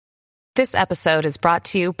This episode is brought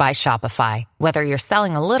to you by Shopify. Whether you're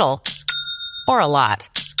selling a little or a lot,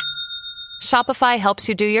 Shopify helps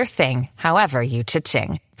you do your thing, however you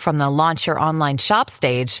cha-ching. From the launch your online shop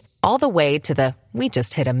stage, all the way to the we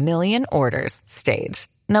just hit 1 million orders stage.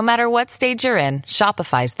 No matter what stage you're in,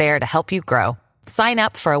 Shopify's there to help you grow. Sign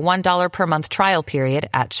up for a $1 per month trial period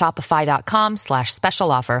at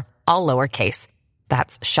shopify.com/special offer, all lowercase.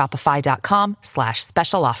 That's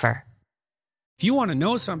shopify.com/special offer. If you want to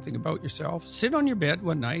know something about yourself, sit on your bed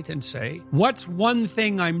one night and say, what's one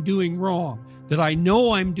thing I'm doing wrong, that I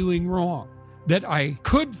know I'm doing wrong, that I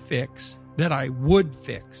could fix, that I would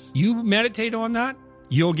fix? You meditate on that,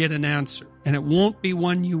 you'll get an answer. And it won't be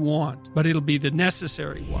one you want, but it'll be the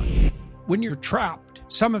necessary one. When you're trapped,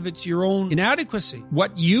 some of it's your own inadequacy.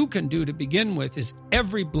 What you can do to begin with is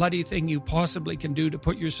every bloody thing you possibly can do to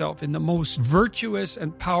put yourself in the most virtuous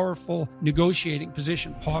and powerful negotiating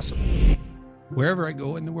position possible. Wherever I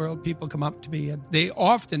go in the world, people come up to me and they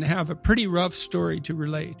often have a pretty rough story to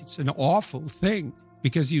relate. It's an awful thing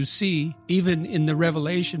because you see, even in the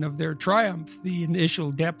revelation of their triumph, the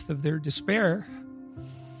initial depth of their despair.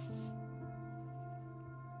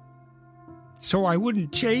 So I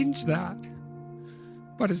wouldn't change that.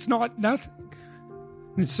 But it's not nothing.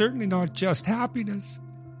 And it's certainly not just happiness.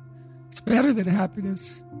 It's better than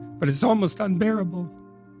happiness, but it's almost unbearable.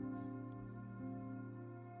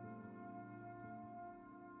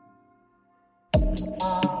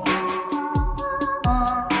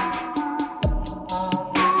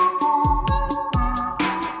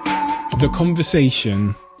 The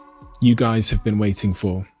conversation you guys have been waiting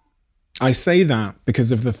for. I say that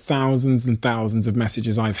because of the thousands and thousands of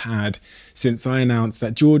messages I've had since I announced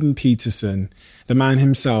that Jordan Peterson, the man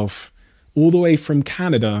himself, all the way from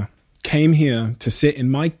Canada, came here to sit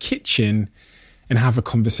in my kitchen and have a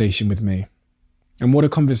conversation with me. And what a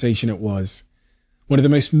conversation it was. One of the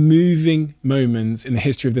most moving moments in the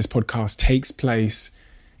history of this podcast takes place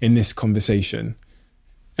in this conversation.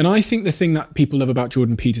 And I think the thing that people love about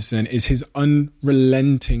Jordan Peterson is his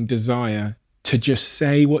unrelenting desire to just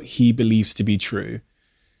say what he believes to be true,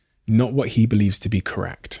 not what he believes to be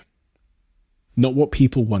correct, not what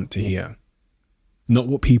people want to hear, not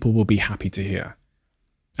what people will be happy to hear.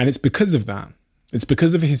 And it's because of that, it's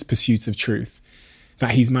because of his pursuit of truth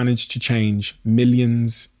that he's managed to change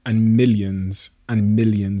millions and millions and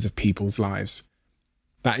millions of people's lives.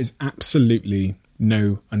 That is absolutely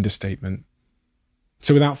no understatement.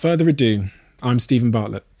 So without further ado, I'm Stephen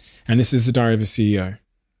Bartlett, and this is the Diary of a CEO.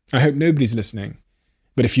 I hope nobody's listening,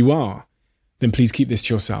 but if you are, then please keep this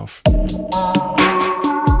to yourself.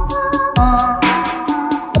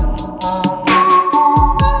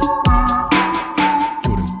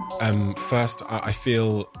 Jordan, first, I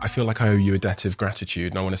feel like I owe you a debt of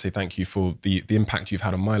gratitude, and I want to say thank you for the impact you've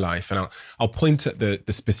had on my life, and I'll point at the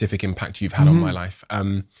specific impact you've had on my life.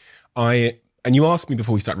 And you asked me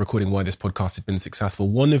before we started recording why this podcast had been successful.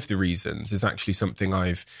 One of the reasons is actually something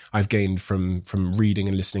I've gained from reading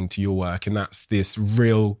and listening to your work, and that's this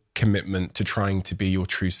real commitment to trying to be your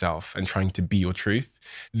true self and trying to be your truth.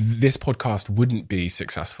 This podcast wouldn't be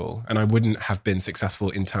successful, and I wouldn't have been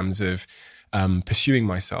successful in terms of pursuing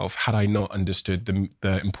myself had I not understood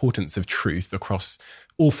the importance of truth across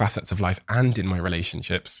all facets of life and in my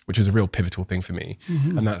relationships, which was a real pivotal thing for me.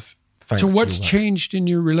 And that's thanks to your work. So what's changed in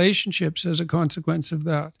your relationships as a consequence of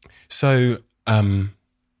that? So I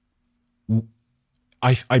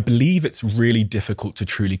believe it's really difficult to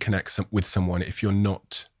truly connect with someone if you're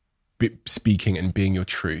not speaking and being your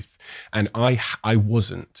truth. And I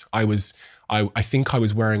wasn't. I think I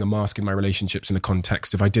was wearing a mask in my relationships in the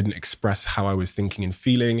context of I didn't express how I was thinking and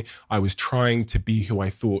feeling. I was trying to be who I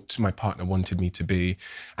thought my partner wanted me to be.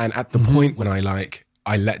 And at the point when I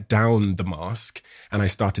let down the mask and I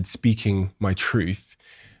started speaking my truth,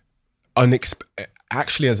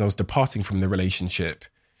 actually, as I was departing from the relationship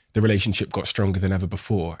got stronger than ever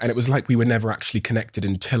before. And it was like we were never actually connected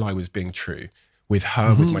until I was being true with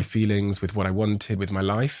her, with my feelings, with what I wanted, with my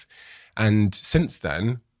life. And since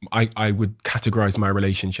then, I would categorize my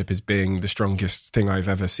relationship as being the strongest thing I've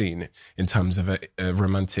ever seen in terms of a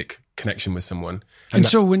romantic connection with someone. And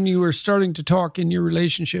so when you were starting to talk in your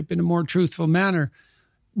relationship in a more truthful manner,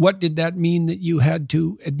 what did that mean that you had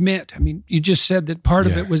to admit? I mean, you just said that part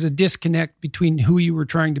of it was a disconnect between who you were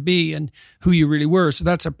trying to be and who you really were. So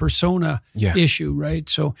that's a persona issue, right?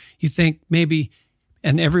 So you think maybe,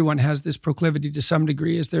 and everyone has this proclivity to some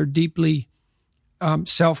degree, is they're deeply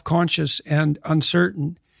self-conscious and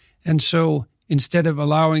uncertain. And so instead of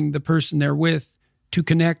allowing the person they're with to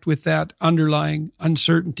connect with that underlying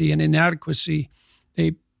uncertainty and inadequacy,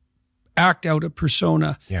 they act out a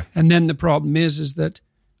persona. Yeah. And then the problem is that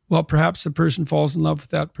well, perhaps the person falls in love with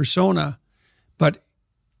that persona, but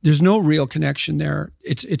there's no real connection there.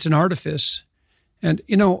 It's an artifice. And,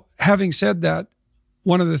 having said that,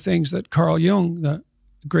 one of the things that Carl Jung, the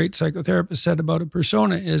great psychotherapist, said about a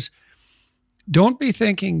persona is, don't be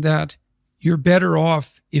thinking that you're better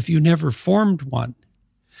off if you never formed one.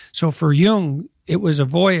 So for Jung, it was a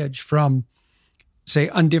voyage from, say,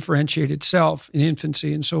 undifferentiated self in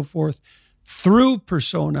infancy and so forth, through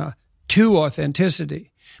persona to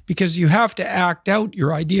authenticity, because you have to act out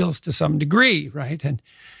your ideals to some degree, right?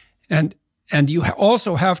 And you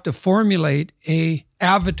also have to formulate a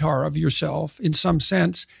avatar of yourself in some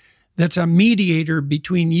sense that's a mediator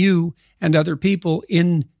between you and other people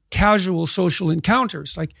in casual social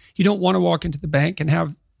encounters. Like, you don't want to walk into the bank and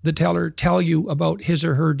have the teller tell you about his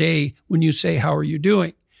or her day when you say, "How are you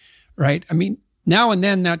doing?" Right? I mean, now and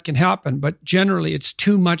then that can happen, but generally it's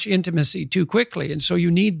too much intimacy too quickly. And so you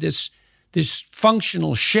need this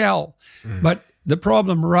functional shell. But the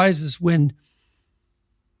problem arises when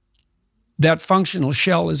that functional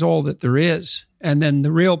shell is all that there is. And then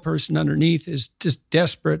the real person underneath is just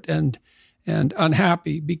desperate and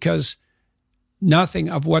unhappy because nothing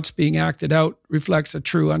of what's being acted out reflects a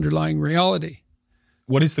true underlying reality.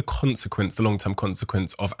 What is the consequence, the long-term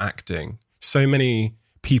consequence of acting? So many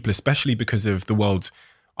people, especially because of the world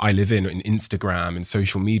I live in Instagram and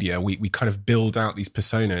social media, we kind of build out these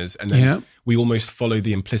personas and then we almost follow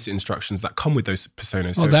the implicit instructions that come with those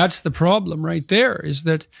personas. Well, that's the problem right there, is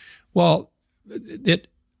that, that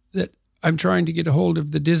I'm trying to get a hold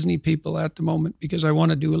of the Disney people at the moment because I want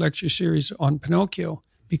to do a lecture series on Pinocchio,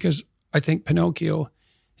 because I think Pinocchio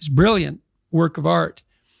is a brilliant work of art.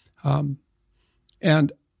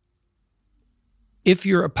 And if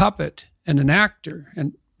you're a puppet and an actor,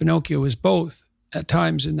 and Pinocchio is both at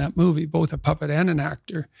times in that movie, both a puppet and an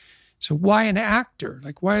actor. So why an actor?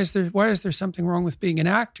 Like, why is there something wrong with being an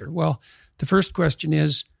actor? Well, the first question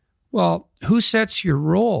is, who sets your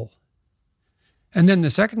role? And then the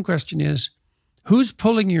second question is, who's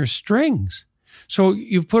pulling your strings? So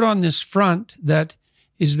you've put on this front that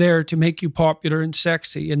is there to make you popular and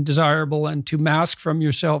sexy and desirable and to mask from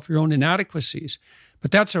yourself your own inadequacies.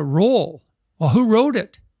 But that's a role. Well, who wrote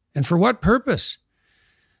it? And for what purpose?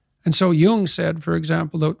 And so Jung said, for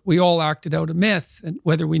example, that we all acted out a myth, and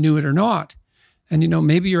whether we knew it or not. And,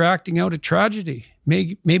 maybe you're acting out a tragedy.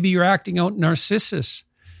 Maybe you're acting out Narcissus.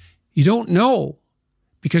 You don't know,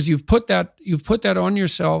 because you've put that on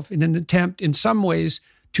yourself in an attempt in some ways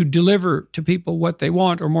to deliver to people what they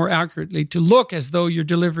want, or more accurately, to look as though you're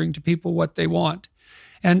delivering to people what they want.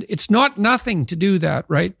 And it's not nothing to do that,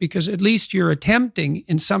 right? Because at least you're attempting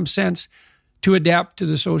in some sense to adapt to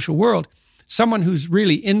the social world. Someone who's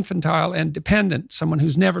really infantile and dependent, someone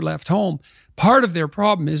who's never left home, part of their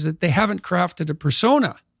problem is that they haven't crafted a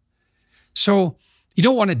persona. So you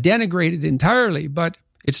don't want to denigrate it entirely, but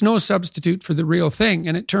it's no substitute for the real thing.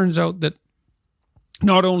 And it turns out that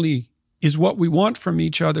not only is what we want from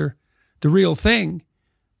each other the real thing,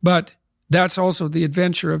 but that's also the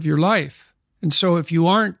adventure of your life. And so if you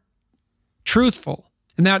aren't truthful,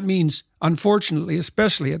 and that means, unfortunately,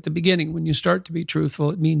 especially at the beginning when you start to be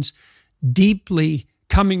truthful, it means deeply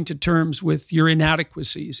coming to terms with your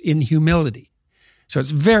inadequacies in humility. So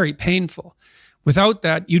it's very painful. Without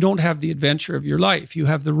that, you don't have the adventure of your life. You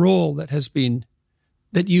have the role that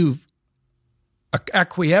you've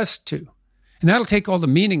acquiesced to. And that'll take all the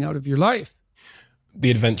meaning out of your life.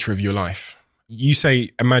 The adventure of your life. You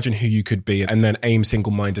say, imagine who you could be, and then aim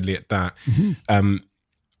single-mindedly at that. Mm-hmm.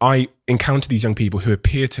 I encounter these young people who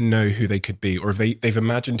appear to know who they could be, or they've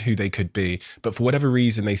imagined who they could be, but for whatever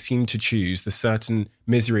reason, they seem to choose the certain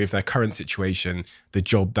misery of their current situation, the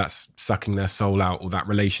job that's sucking their soul out, or that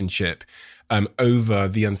relationship, over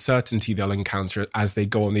the uncertainty they'll encounter as they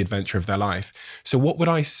go on the adventure of their life. So what would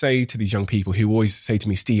I say to these young people who always say to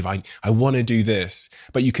me, Steve, I want to do this,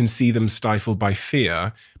 but you can see them stifled by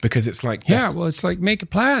fear, because it's like... it's like, make a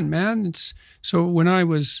plan, man. So when I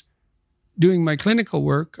was doing my clinical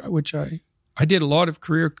work, which I did a lot of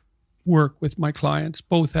career work with my clients,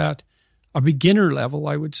 both at a beginner level,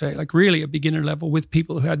 I would say, like really a beginner level, with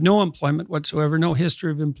people who had no employment whatsoever, no history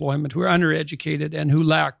of employment, who were undereducated and who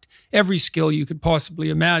lacked every skill you could possibly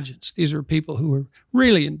imagine. So these are people who were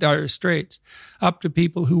really in dire straits, up to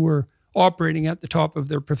people who were operating at the top of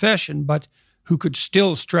their profession, but who could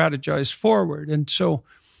still strategize forward. And so,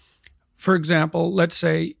 for example, let's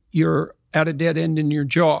say you're at a dead end in your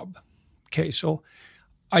job. Okay, so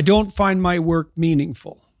I don't find my work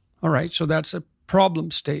meaningful. All right, so that's a problem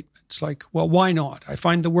statement. It's like, well, why not? I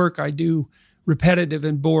find the work I do repetitive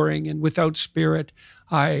and boring and without spirit.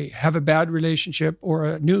 I have a bad relationship or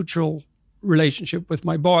a neutral relationship with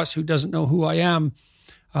my boss who doesn't know who I am.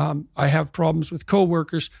 I have problems with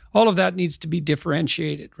coworkers. All of that needs to be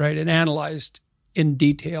differentiated, right, and analyzed in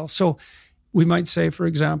detail. So we might say, for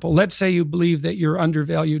example, let's say you believe that you're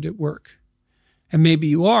undervalued at work, and maybe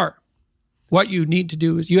you are. What you need to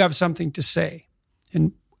do is you have something to say,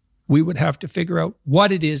 and we would have to figure out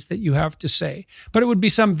what it is that you have to say. But it would be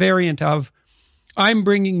some variant of, I'm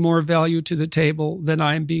bringing more value to the table than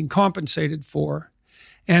I'm being compensated for,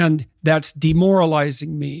 and that's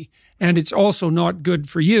demoralizing me. And it's also not good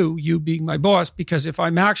for you, you being my boss, because if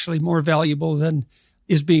I'm actually more valuable than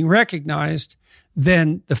is being recognized,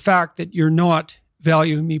 then the fact that you're not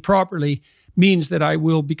valuing me properly means that I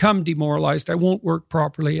will become demoralized. I won't work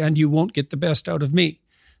properly, and you won't get the best out of me.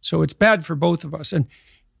 So it's bad for both of us. And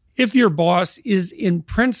if your boss is in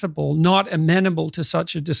principle not amenable to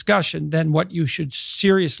such a discussion, then what you should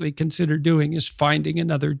seriously consider doing is finding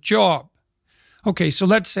another job. Okay, so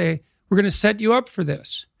let's say we're going to set you up for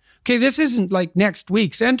this. Okay, this isn't like next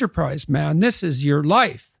week's enterprise, man. This is your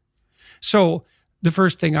life. So the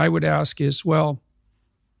first thing I would ask is, well,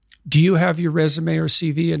 do you have your resume or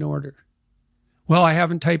CV in order? Well, I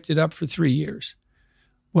haven't typed it up for 3 years.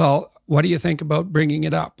 Well, what do you think about bringing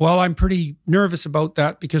it up? Well, I'm pretty nervous about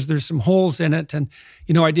that because there's some holes in it. And,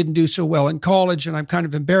 I didn't do so well in college and I'm kind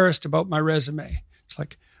of embarrassed about my resume. It's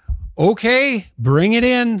like, okay, bring it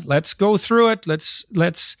in. Let's go through it. Let's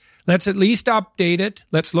at least update it.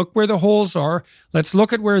 Let's look where the holes are. Let's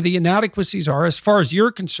look at where the inadequacies are as far as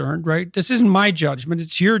you're concerned, right? This isn't my judgment.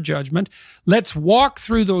 It's your judgment. Let's walk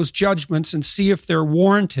through those judgments and see if they're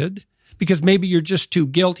warranted, because maybe you're just too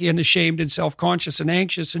guilty and ashamed and self-conscious and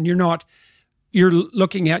anxious, and you're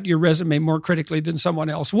looking at your resume more critically than someone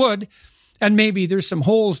else would. And maybe there's some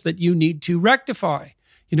holes that you need to rectify.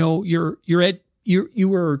 You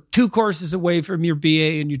were 2 courses away from your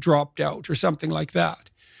BA and you dropped out or something like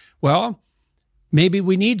that. Well, maybe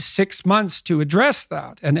we need 6 months to address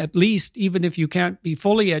that. And at least, even if you can't be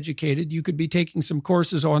fully educated, you could be taking some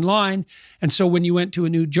courses online. And so when you went to a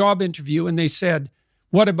new job interview and they said,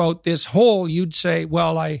 what about this hole? You'd say,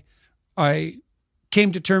 well, I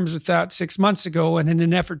came to terms with that 6 months ago, and in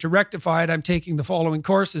an effort to rectify it, I'm taking the following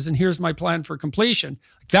courses, and here's my plan for completion.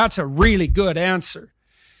 That's a really good answer.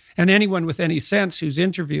 And anyone with any sense who's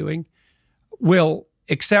interviewing will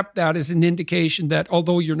accept that as an indication that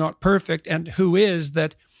although you're not perfect, and who is,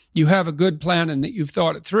 that you have a good plan and that you've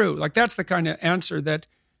thought it through. Like, that's the kind of answer that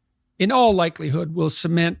in all likelihood will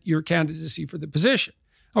cement your candidacy for the position.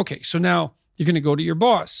 Okay, so now you're going to go to your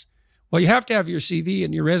boss. Well, you have to have your CV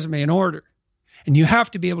and your resume in order, and you have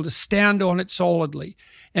to be able to stand on it solidly,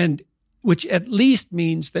 and which at least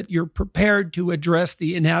means that you're prepared to address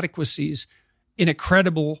the inadequacies in a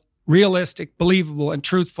credible, realistic, believable, and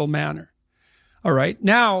truthful manner. All right,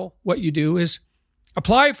 now what you do is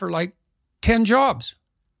apply for like 10 jobs.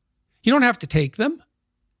 You don't have to take them,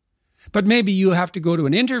 but maybe you have to go to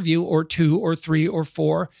an interview or 2 or 3 or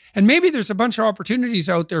 4, and maybe there's a bunch of opportunities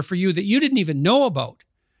out there for you that you didn't even know about.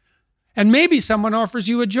 And maybe someone offers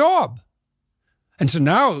you a job. And so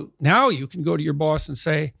now you can go to your boss and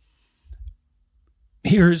say,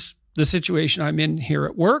 here's the situation I'm in here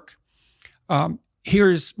at work.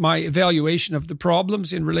 Here's my evaluation of the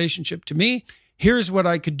problems in relationship to me. Here's what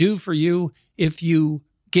I could do for you if you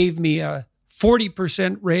gave me a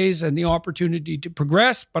 40% raise and the opportunity to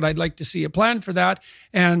progress, but I'd like to see a plan for that.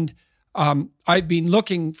 And I've been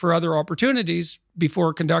looking for other opportunities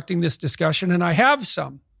before conducting this discussion, and I have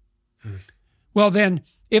some. Well, then,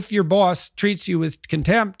 if your boss treats you with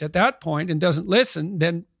contempt at that point and doesn't listen,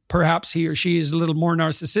 then perhaps he or she is a little more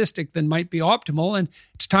narcissistic than might be optimal, and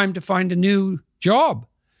it's time to find a new job.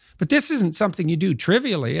 But this isn't something you do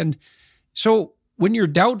trivially. And so when you're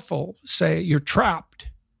doubtful, say you're trapped,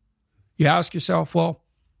 you ask yourself, well,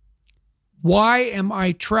 why am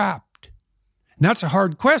I trapped? And that's a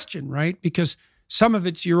hard question, right? Because some of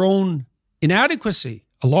it's your own inadequacy,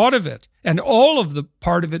 a lot of it. And all of the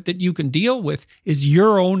part of it that you can deal with is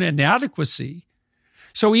your own inadequacy.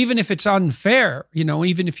 So even if it's unfair,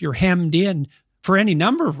 even if you're hemmed in for any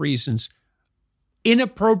number of reasons,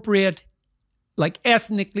 inappropriate, like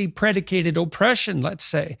ethnically predicated oppression, let's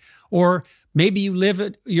say, or maybe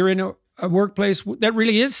you're in a workplace that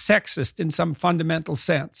really is sexist in some fundamental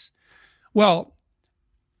sense. Well,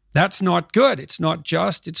 that's not good. It's not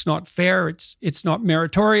just. It's not fair. It's not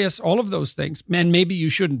meritorious. All of those things. And maybe you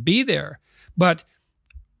shouldn't be there. But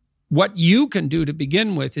what you can do to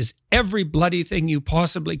begin with is every bloody thing you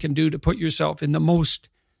possibly can do to put yourself in the most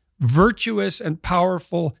virtuous and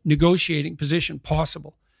powerful negotiating position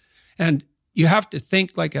possible. And you have to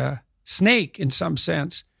think like a snake in some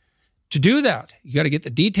sense to do that. You got to get the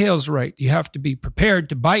details right. You have to be prepared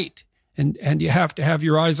to bite, and you have to have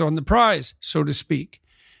your eyes on the prize, so to speak.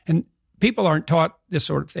 people aren't taught this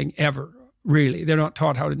sort of thing ever, really. They're not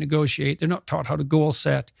taught how to negotiate. They're not taught how to goal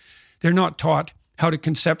set. They're not taught how to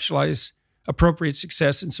conceptualize appropriate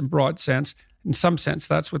success in some broad sense. In some sense,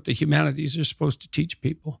 that's what the humanities are supposed to teach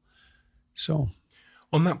people. So,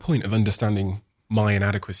 on that point of understanding my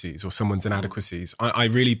inadequacies or someone's inadequacies, I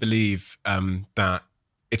really believe that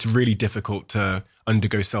it's really difficult to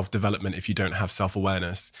undergo self-development if you don't have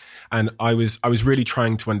self-awareness. And I was really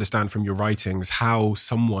trying to understand from your writings how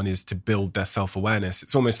someone is to build their self-awareness.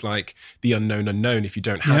 It's almost like the unknown unknown. If you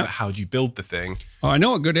don't have it, how do you build the thing? Well, I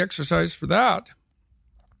know a good exercise for that.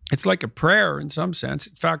 It's like a prayer in some sense.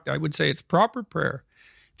 In fact, I would say it's proper prayer.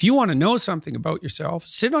 If you want to know something about yourself,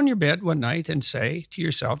 sit on your bed one night and say to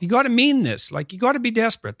yourself, you got to mean this. Like, you got to be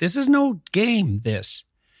desperate. This is no game, this.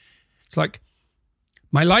 It's like,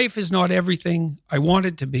 my life is not everything I want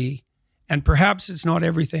it to be, and perhaps it's not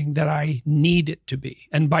everything that I need it to be.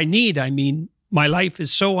 And by need, I mean my life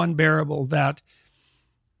is so unbearable that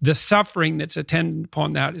the suffering that's attendant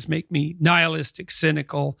upon that is make me nihilistic,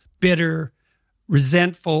 cynical, bitter,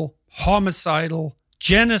 resentful, homicidal,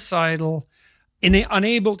 genocidal,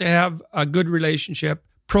 unable to have a good relationship,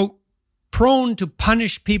 prone to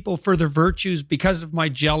punish people for their virtues because of my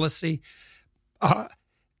jealousy,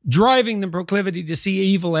 driving the proclivity to see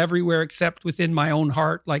evil everywhere except within my own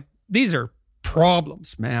heart. Like, these are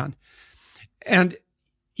problems, man. And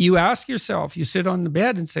you ask yourself, you sit on the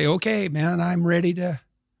bed and say, okay, man, I'm ready to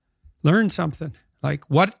learn something. Like,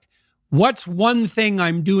 what's one thing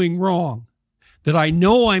I'm doing wrong that I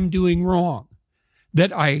know I'm doing wrong,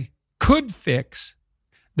 that I could fix,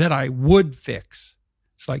 that I would fix?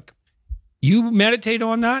 It's like, you meditate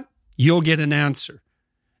on that, you'll get an answer.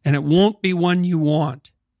 And it won't be one you want,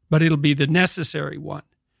 but it'll be the necessary one.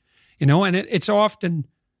 And it's often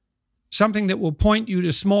something that will point you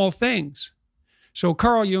to small things. So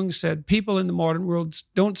Carl Jung said, people in the modern world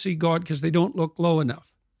don't see God because they don't look low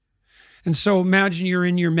enough. And so imagine you're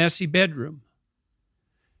in your messy bedroom,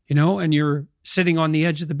 and you're sitting on the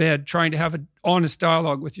edge of the bed trying to have an honest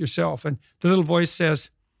dialogue with yourself. And the little voice says,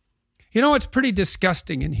 it's pretty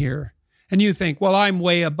disgusting in here. And you think, well, I'm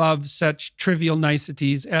way above such trivial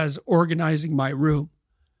niceties as organizing my room.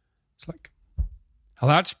 It's like, well,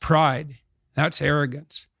 that's pride. That's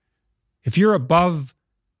arrogance. If you're above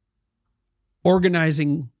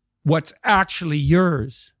organizing what's actually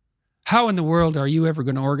yours, how in the world are you ever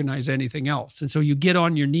going to organize anything else? And so you get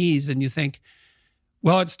on your knees and you think,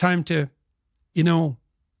 well, it's time to,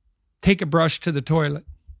 take a brush to the toilet.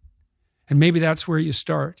 And maybe that's where you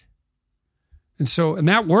start. And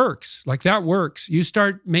that works. Like, that works. You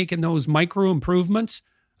start making those micro improvements,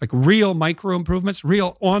 like real micro improvements,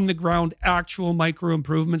 real on the ground, actual micro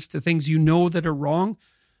improvements to things that are wrong,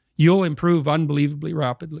 you'll improve unbelievably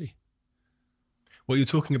rapidly. What you're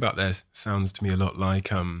talking about there sounds to me a lot like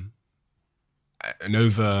an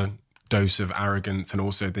overdose of arrogance and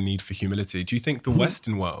also the need for humility. Do you think the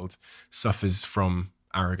Western world suffers from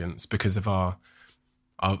arrogance because of our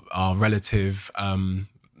relative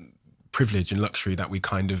privilege and luxury that we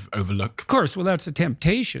kind of overlook? Of course. Well, that's a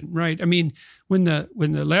temptation, right? I mean, when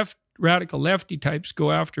the radical lefty types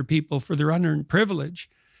go after people for their unearned privilege,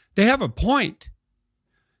 they have a point.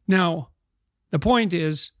 Now, the point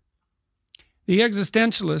is, the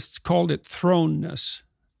existentialists called it thrownness,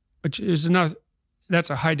 which is that's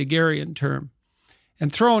a Heideggerian term.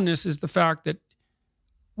 And thrownness is the fact that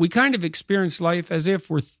we kind of experience life as if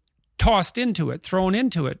we're tossed into it, thrown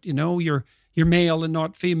into it. You're male and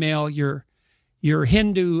not female. You're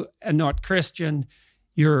Hindu and not Christian.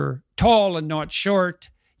 You're tall and not short.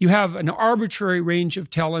 You have an arbitrary range of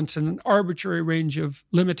talents and an arbitrary range of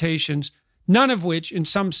limitations, none of which, in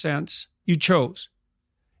some sense, you chose.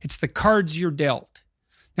 It's the cards you're dealt.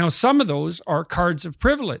 Now, some of those are cards of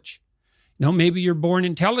privilege. Maybe you're born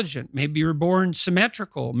intelligent. Maybe you're born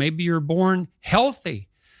symmetrical. Maybe you're born healthy.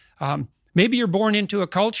 Maybe you're born into a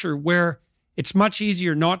culture where it's much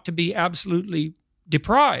easier not to be absolutely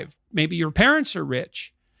deprived. Maybe your parents are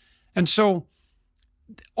rich. And so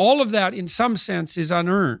all of that, in some sense, is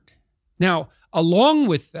unearned. Now, along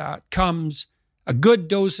with that comes a good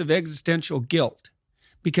dose of existential guilt.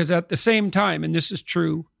 Because at the same time, and this is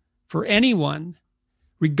true for anyone,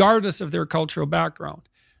 regardless of their cultural background,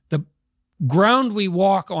 the ground we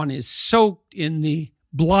walk on is soaked in the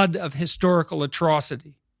blood of historical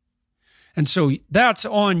atrocity. And so that's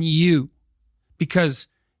on you. Because,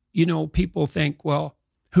 people think, well,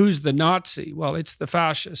 who's the Nazi? Well, it's the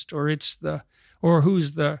fascist, or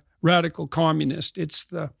who's the radical communist? It's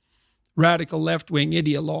the radical left-wing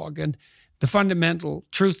ideologue. And the fundamental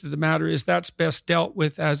truth of the matter is that's best dealt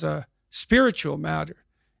with as a spiritual matter,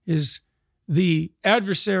 is the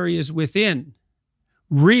adversary is within,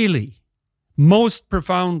 really. most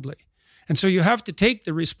profoundly. And so you have to take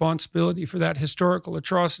the responsibility for that historical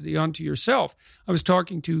atrocity onto yourself. I was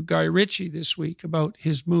talking to Guy Ritchie this week about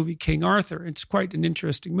his movie King Arthur. It's quite an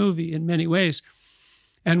interesting movie in many ways.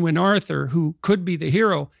 And when Arthur, who could be the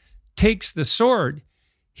hero, takes the sword,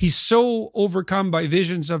 he's so overcome by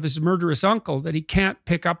visions of his murderous uncle that he can't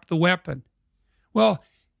pick up the weapon. Well,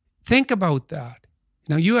 think about that.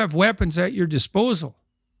 Now, you have weapons at your disposal,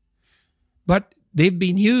 but they've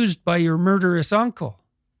been used by your murderous uncle.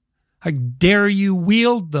 How dare you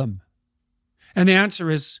wield them? And the answer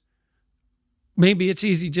is, maybe it's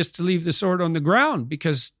easy just to leave the sword on the ground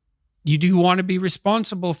because you do want to be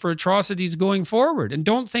responsible for atrocities going forward. And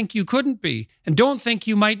don't think you couldn't be. And don't think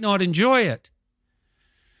you might not enjoy it.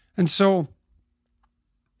 And so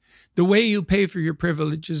the way you pay for your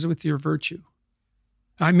privilege is with your virtue.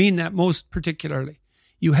 I mean that most particularly.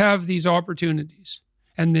 You have these opportunities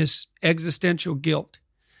and this existential guilt.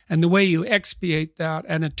 And the way you expiate that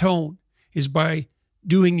and atone is by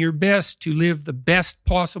doing your best to live the best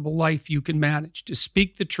possible life you can manage, to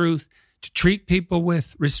speak the truth, to treat people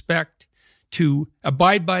with respect, to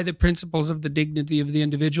abide by the principles of the dignity of the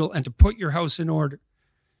individual, and to put your house in order.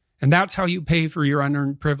 And that's how you pay for your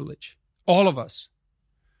unearned privilege. All of us.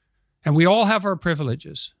 And we all have our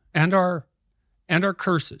privileges and our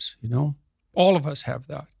curses, All of us have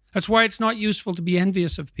that. That's why it's not useful to be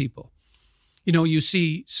envious of people.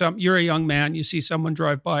 You're a young man, you see someone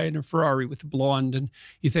drive by in a Ferrari with a blonde, and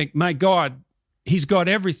you think, my God, he's got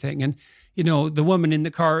everything. And, the woman in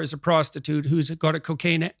the car is a prostitute who's got a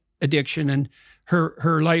cocaine addiction, and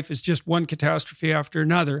her life is just one catastrophe after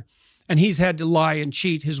another. And he's had to lie and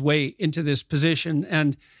cheat his way into this position,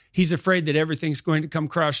 and he's afraid that everything's going to come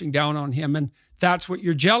crashing down on him. And that's what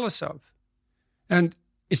you're jealous of. And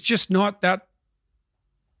it's just not that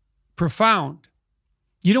profound.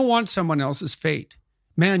 You don't want someone else's fate.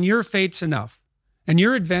 Man, your fate's enough, and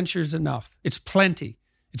your adventure's enough. It's plenty.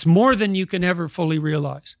 It's more than you can ever fully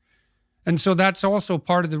realize. And so that's also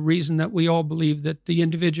part of the reason that we all believe that the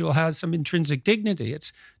individual has some intrinsic dignity.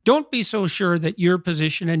 It's don't be so sure that your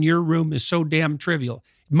position and your room is so damn trivial.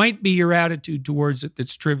 It might be your attitude towards it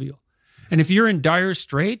that's trivial. And if you're in dire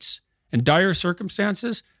straits and dire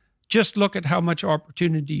circumstances, just look at how much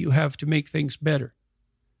opportunity you have to make things better.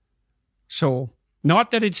 So,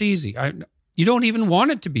 not that it's easy. You don't even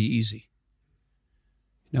want it to be easy.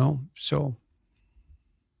 So.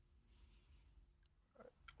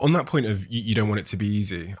 On that point of you don't want it to be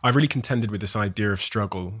easy, I've really contended with this idea of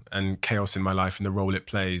struggle and chaos in my life and the role it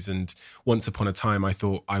plays. And once upon a time, I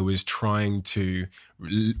thought I was trying to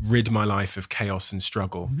rid my life of chaos and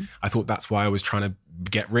struggle. Mm-hmm. I thought that's why I was trying to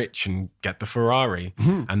get rich and get the Ferrari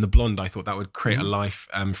and the blonde. I thought that would create a life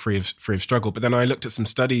free of struggle. But then I looked at some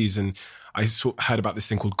studies and I heard about this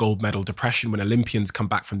thing called gold medal depression, when Olympians come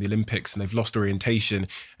back from the Olympics and they've lost orientation.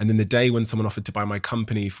 And then the day when someone offered to buy my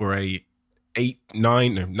company for a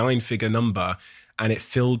nine-figure number, and it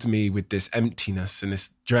filled me with this emptiness and this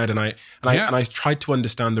dread. And I tried to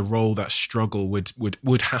understand the role that struggle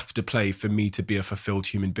would have to play for me to be a fulfilled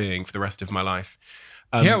human being for the rest of my life.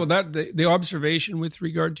 The observation with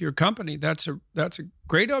regard to your company, that's a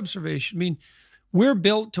great observation. I mean, we're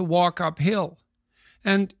built to walk uphill,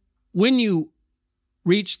 and when you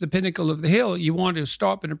reach the pinnacle of the hill, you want to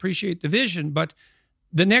stop and appreciate the vision, but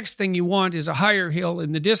the next thing you want is a higher hill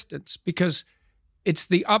in the distance, because it's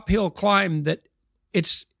the uphill climb that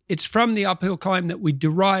it's from the uphill climb that we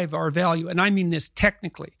derive our value. And I mean this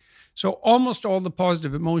technically. So almost all the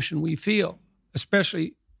positive emotion we feel,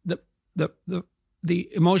 especially the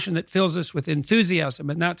emotion that fills us with enthusiasm,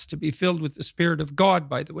 and that's to be filled with the Spirit of God,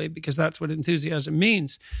 by the way, because that's what enthusiasm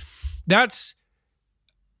means. That's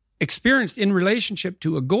experienced in relationship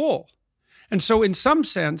to a goal. And so in some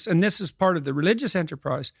sense, and this is part of the religious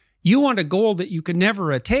enterprise, you want a goal that you can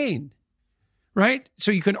never attain, right?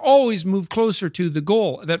 So you can always move closer to the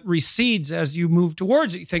goal that recedes as you move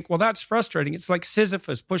towards it. You think, well, that's frustrating. It's like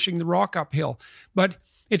Sisyphus pushing the rock uphill. But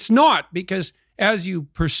it's not, because as you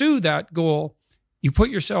pursue that goal, you put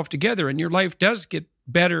yourself together and your life does get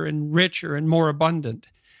better and richer and more abundant.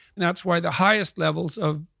 And that's why the highest levels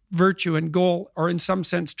of virtue and goal are in some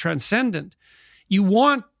sense transcendent. You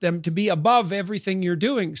want them to be above everything you're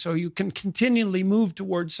doing so you can continually move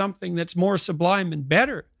towards something that's more sublime and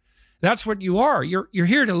better. That's what you are. You're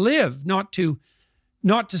here to live, not to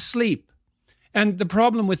sleep. And the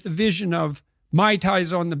problem with the vision of Mai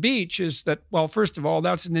Tais on the beach is that, well, first of all,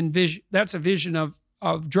 that's a vision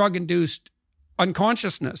of drug-induced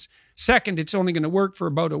unconsciousness. Second, it's only going to work for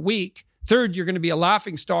about a week. Third, you're going to be a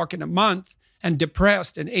laughingstock in a month and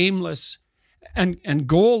depressed and aimless and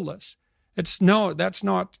goalless. That's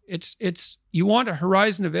not. It's you want a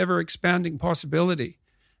horizon of ever expanding possibility.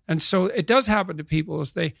 And so it does happen to people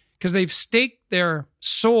because they've staked their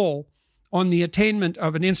soul on the attainment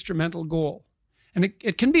of an instrumental goal. And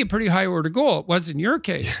it can be a pretty high order goal. It was in your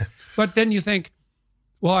case. But then you think,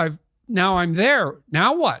 well, now I'm there.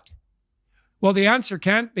 Now what? Well, the answer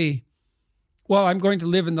can't be, well, I'm going to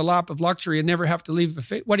live in the lap of luxury and never have to leave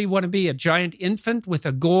what do you want to be? A giant infant with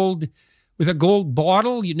a gold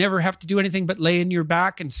bottle? You never have to do anything but lay in your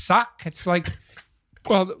back and suck. It's like,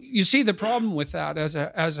 well, you see the problem with that as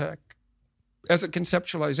a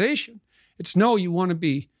conceptualization. It's no, you want to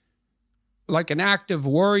be like an active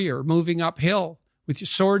warrior moving uphill with your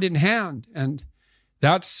sword in hand. And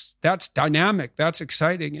that's dynamic. That's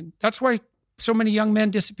exciting. And that's why so many young men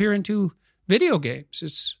disappear into video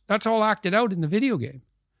games. That's all acted out in the video game.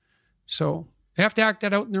 So they have to act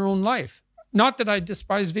that out in their own life. Not that I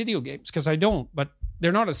despise video games, because I don't, but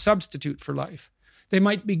they're not a substitute for life. They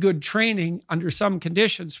might be good training under some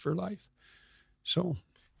conditions for life. So,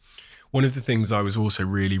 one of the things I was also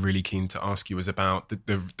really, really keen to ask you was about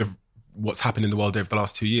the what's happened in the world over the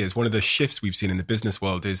last 2 years. One of the shifts we've seen in the business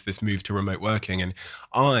world is this move to remote working, and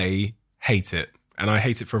I hate it. And I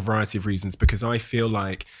hate it for a variety of reasons, because I feel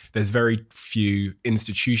like there's very few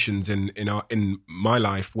institutions in my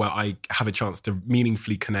life where I have a chance to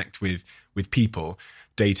meaningfully connect with people.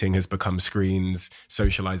 Dating has become screens,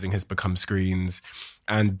 socializing has become screens.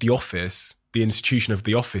 And the office, the institution of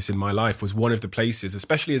the office in my life was one of the places,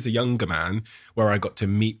 especially as a younger man, where I got to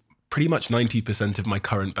meet pretty much 90% of my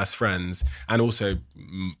current best friends and also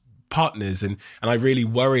partners. And I really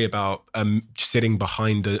worry about sitting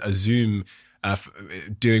behind a Zoom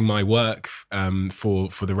doing my work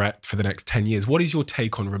for the next 10 years. What is your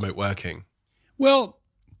take on remote working? Well,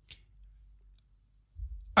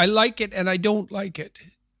 I like it and I don't like it.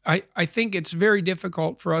 I think it's very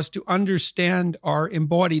difficult for us to understand our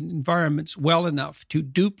embodied environments well enough to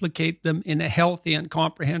duplicate them in a healthy and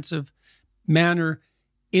comprehensive manner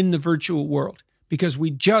in the virtual world, because we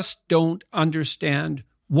just don't understand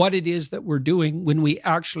what it is that we're doing when we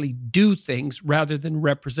actually do things rather than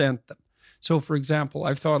represent them. So, for example,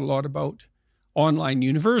 I've thought a lot about online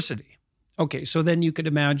university. Okay, so then you could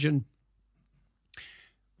imagine,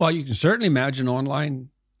 well, you can certainly imagine online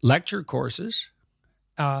lecture courses.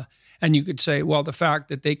 And you could say, well, the fact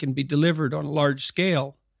that they can be delivered on a large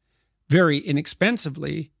scale very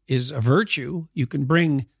inexpensively is a virtue. You can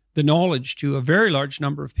bring the knowledge to a very large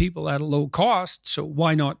number of people at a low cost. So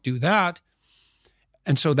why not do that?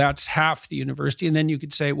 And so that's half the university. And then you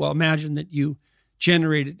could say, well, imagine that you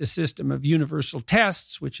generated a system of universal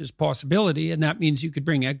tests, which is a possibility. And that means you could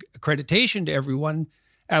bring accreditation to everyone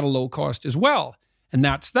at a low cost as well. And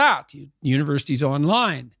that's that. University's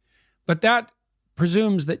online. But that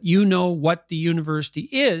presumes that you know what the university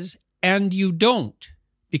is, and you don't.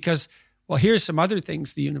 Because, well, here's some other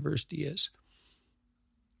things the university is.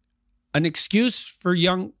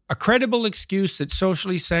 A credible excuse that's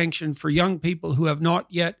socially sanctioned for young people who have not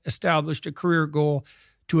yet established a career goal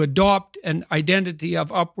to adopt an identity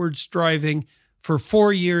of upward striving for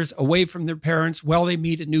 4 years away from their parents while they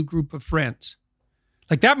meet a new group of friends.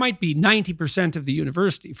 Like, that might be 90% of the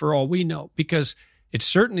university for all we know, because it's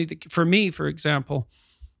certainly, for me, for example,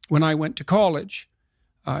 when I went to college,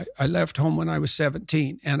 I left home when I was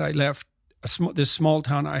 17, and I left this small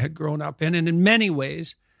town I had grown up in. And in many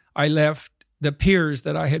ways, I left the peers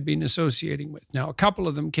that I had been associating with. Now, a couple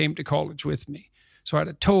of them came to college with me, so I had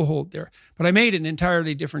a toehold there. But I made an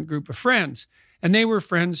entirely different group of friends, and they were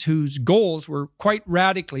friends whose goals were quite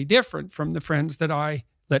radically different from the friends that I,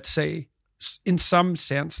 let's say, in some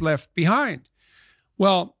sense, left behind.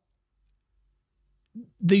 Well,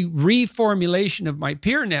 the reformulation of my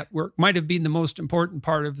peer network might have been the most important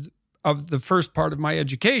part of the first part of my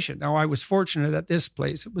education. Now, I was fortunate at this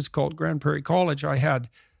place. It was called Grand Prairie College. I had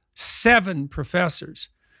 7 professors,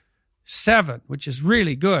 7, which is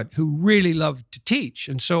really good, who really loved to teach.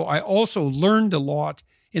 And so I also learned a lot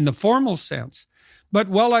in the formal sense. But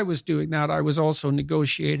while I was doing that, I was also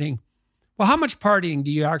negotiating, well, how much partying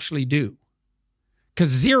do you actually do? Because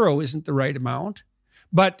 0 isn't the right amount,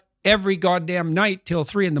 but every goddamn night till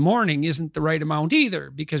 3 a.m. isn't the right amount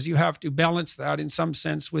either, because you have to balance that in some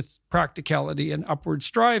sense with practicality and upward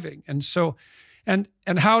striving. And so, and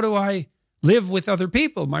how do I live with other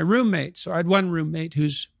people, my roommates? So I had one roommate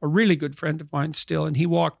who's a really good friend of mine still, and he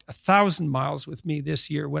walked 1,000 miles with me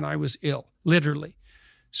this year when I was ill, literally.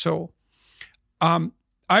 So I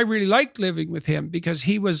really liked living with him because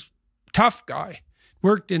he was a tough guy,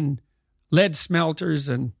 worked in lead smelters,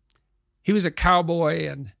 and he was a cowboy,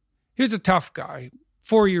 and he was a tough guy,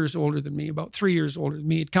 4 years older than me, about 3 years older than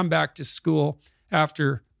me. He'd come back to school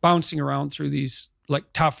after bouncing around through these like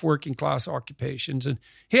tough working class occupations. And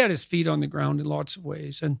he had his feet on the ground in lots of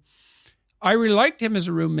ways. And I really liked him as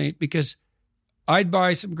a roommate because I'd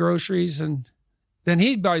buy some groceries and then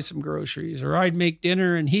he'd buy some groceries, or I'd make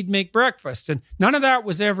dinner and he'd make breakfast. And none of that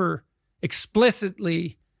was ever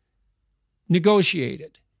explicitly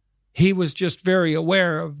negotiated. He was just very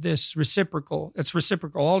aware of this reciprocal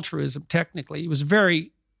altruism, technically. He was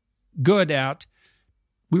very good at,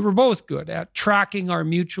 we were both good at tracking our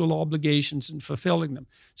mutual obligations and fulfilling them.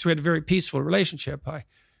 So we had a very peaceful relationship. I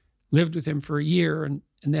lived with him for a year and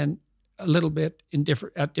then a little bit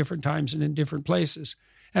at different times and in different places.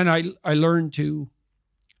 And I learned to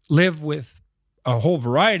live with a whole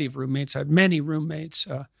variety of roommates. I had many roommates.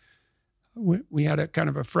 We had a kind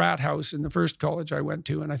of a frat house in the first college I went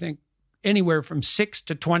to, and I think anywhere from 6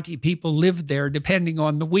 to 20 people lived there depending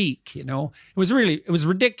on the week, It was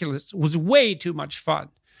ridiculous. It was way too much fun.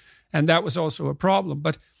 And that was also a problem.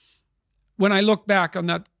 But when I look back on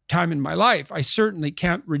that time in my life, I certainly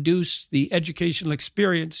can't reduce the educational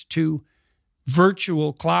experience to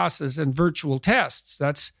virtual classes and virtual tests.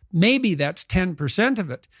 That's 10%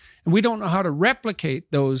 of it. And we don't know how to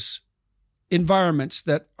replicate those environments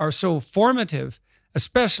that are so formative,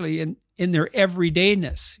 especially in their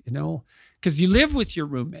everydayness, because you live with your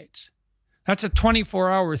roommates. That's a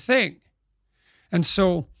 24-hour thing. And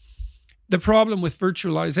so the problem with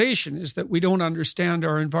virtualization is that we don't understand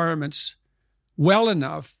our environments well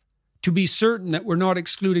enough to be certain that we're not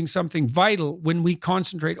excluding something vital when we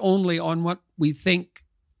concentrate only on what we think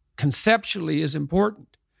conceptually is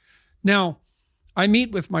important. Now, I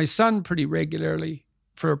meet with my son pretty regularly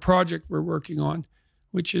for a project we're working on,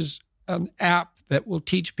 which is an app that will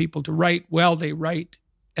teach people to write while they write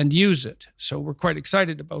and use it. So we're quite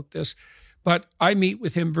excited about this. But I meet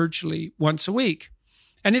with him virtually once a week.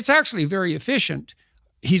 And it's actually very efficient.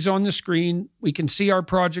 He's on the screen. We can see our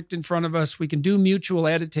project in front of us. We can do mutual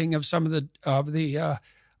editing of some of the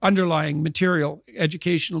underlying material,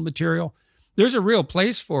 educational material. There's a real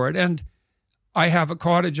place for it. And I have a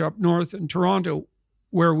cottage up north in Toronto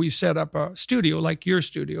where we've set up a studio like your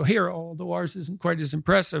studio here, although ours isn't quite as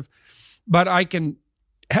impressive. But I can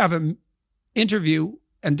have an interview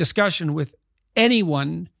and discussion with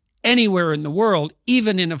anyone, anywhere in the world,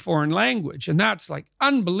 even in a foreign language. And that's like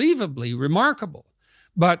unbelievably remarkable.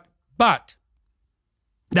 But that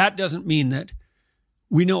doesn't mean that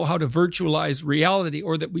we know how to virtualize reality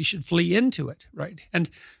or that we should flee into it, right? And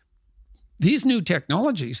these new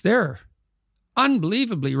technologies, they're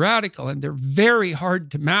unbelievably radical and they're very hard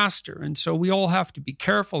to master. And so we all have to be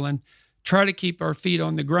careful and try to keep our feet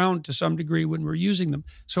on the ground to some degree when we're using them.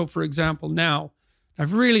 So for example, now,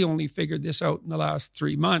 I've really only figured this out in the last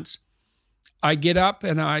 3 months. I get up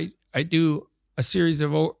and I do a series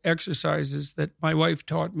of exercises that my wife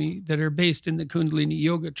taught me that are based in the Kundalini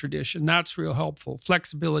yoga tradition. That's real helpful.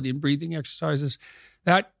 Flexibility and breathing exercises.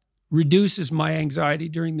 That reduces my anxiety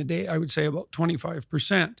during the day, I would say about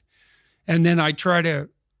 25%. And then I try to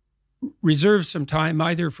reserve some time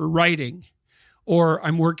either for writing or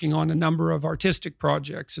I'm working on a number of artistic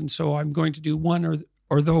projects. And so I'm going to do one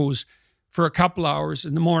or those for a couple hours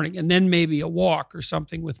in the morning, and then maybe a walk or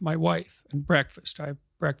something with my wife and breakfast. I have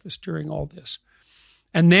breakfast during all this.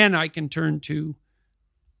 And then I can turn to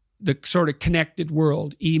the sort of connected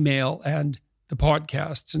world, email and the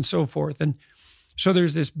podcasts and so forth. And so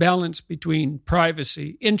there's this balance between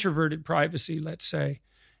privacy, introverted privacy, let's say,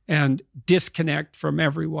 and disconnect from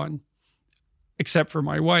everyone except for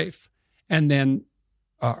my wife, and then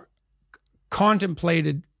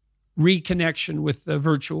contemplated reconnection with the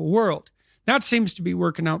virtual world. That seems to be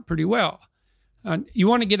working out pretty well. And you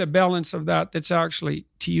want to get a balance of that that's actually,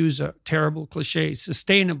 to use a terrible cliche,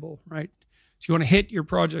 sustainable, right? So you want to hit your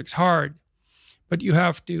projects hard, but you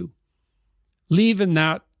have to leave in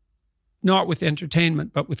that, not with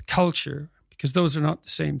entertainment, but with culture, because those are not the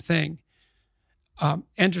same thing.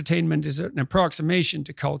 Entertainment is an approximation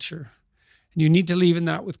to culture. And you need to leave in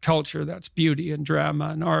that with culture. That's beauty and drama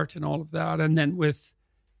and art and all of that. And then with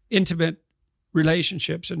intimate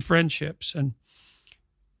relationships and friendships. And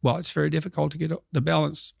well, it's very difficult to get the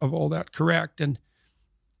balance of all that correct. And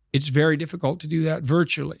it's very difficult to do that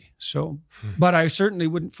virtually. So, but I certainly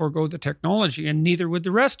wouldn't forego the technology, and neither would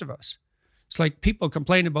the rest of us. It's like people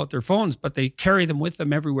complain about their phones, but they carry them with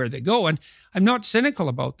them everywhere they go. And I'm not cynical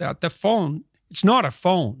about that. The phone, it's not a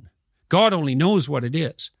phone. God only knows what it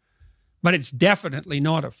is. But it's definitely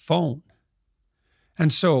not a phone.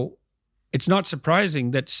 And so it's not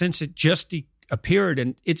surprising that since it just appeared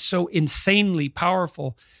and it's so insanely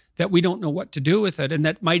powerful that we don't know what to do with it, and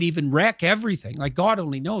that might even wreck everything. Like God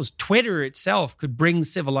only knows. Twitter itself could bring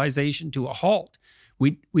civilization to a halt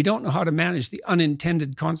we don't know how to manage the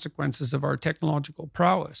unintended consequences of our technological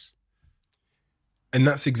prowess. And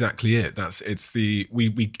that's exactly it.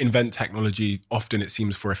 We invent technology, often it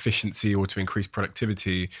seems for efficiency or to increase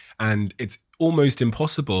productivity. And it's almost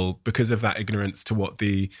impossible because of that ignorance to what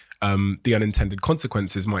the unintended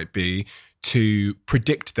consequences might be to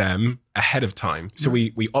predict them ahead of time. So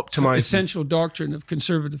we optimize. So essential doctrine of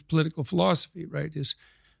conservative political philosophy, right, is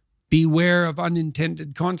beware of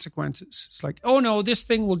unintended consequences. It's like, oh no, this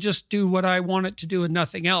thing will just do what I want it to do and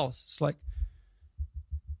nothing else. It's like,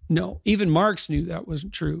 no, even Marx knew that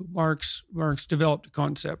wasn't true. Marx developed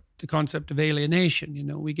the concept of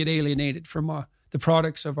alienation. We get alienated from the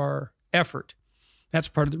products of our effort. That's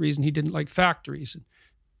part of the reason he didn't like factories.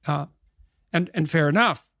 And fair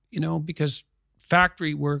enough, because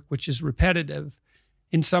factory work, which is repetitive,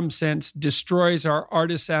 in some sense destroys our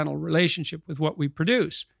artisanal relationship with what we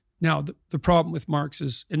produce. Now, the problem with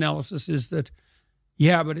Marx's analysis is that,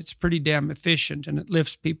 yeah, but it's pretty damn efficient and it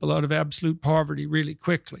lifts people out of absolute poverty really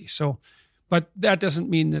quickly. So, but that doesn't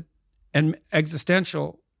mean that, and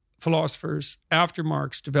existential philosophers after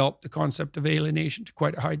Marx developed the concept of alienation to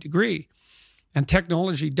quite a high degree. And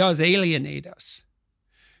technology does alienate us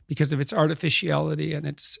because of its artificiality and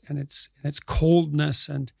its coldness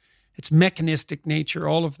and its mechanistic nature,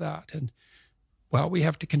 all of that. And, well, we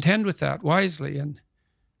have to contend with that wisely. And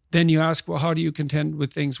then you ask, well, how do you contend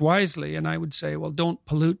with things wisely? And I would say, well, don't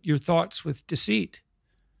pollute your thoughts with deceit.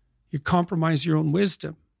 You compromise your own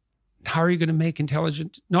wisdom. How are you going to make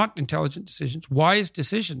not intelligent decisions, wise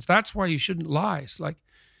decisions? That's why you shouldn't lie. It's like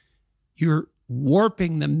you're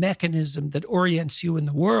warping the mechanism that orients you in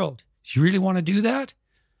the world. Do you really want to do that?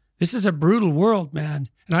 This is a brutal world, man.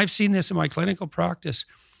 And I've seen this in my clinical practice.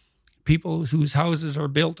 People whose houses are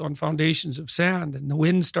built on foundations of sand and the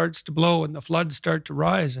wind starts to blow and the floods start to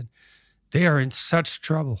rise and they are in such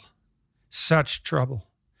trouble.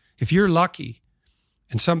 If you're lucky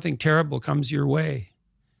and something terrible comes your way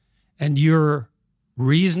and you're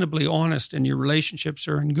reasonably honest and your relationships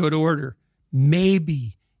are in good order,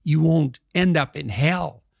 maybe you won't end up in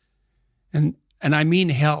hell. And I mean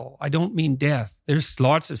hell. I don't mean death. There's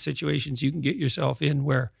lots of situations you can get yourself in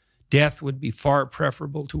where death would be far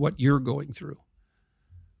preferable to what you're going through.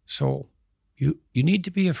 So you need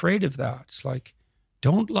to be afraid of that. It's like,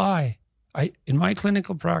 don't lie. In my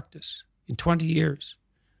clinical practice, in 20 years,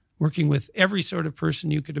 working with every sort of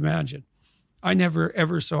person you could imagine, I never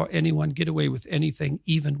ever saw anyone get away with anything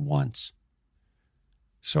even once.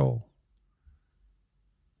 So,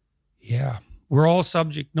 yeah, we're all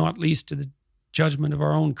subject, not least to the judgment of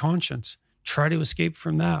our own conscience. Try to escape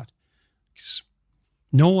from that.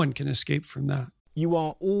 No one can escape from that. You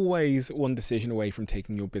are always one decision away from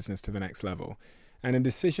taking your business to the next level. And a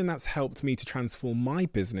decision that's helped me to transform my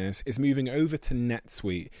business is moving over to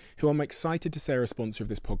NetSuite, who I'm excited to say are a sponsor of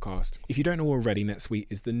this podcast. If you don't know already,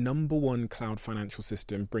 NetSuite is the #1 cloud financial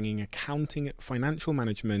system, bringing accounting, financial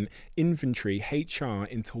management, inventory, HR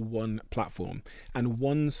into one platform and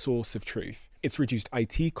one source of truth. It's reduced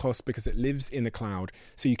IT costs because it lives in the cloud,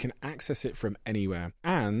 so you can access it from anywhere.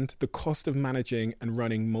 And the cost of managing and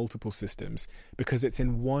running multiple systems because it's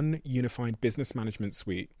in one unified business management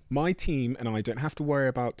suite. My team and I don't have to worry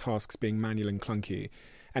about tasks being manual and clunky.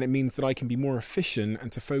 And it means that I can be more efficient and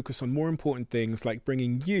to focus on more important things like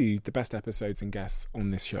bringing you the best episodes and guests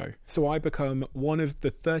on this show. So I become one of the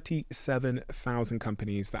 37,000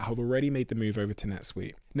 companies that have already made the move over to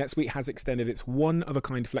NetSuite. NetSuite has extended its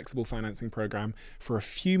one-of-a-kind flexible financing program for a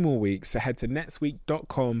few more weeks. So head to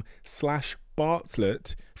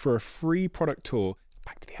netsuite.com/Bartlett for a free product tour.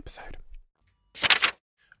 Back to the episode.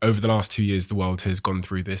 Over the last 2 years, the world has gone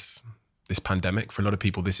through this pandemic. For a lot of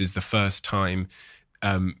people, this is the first time,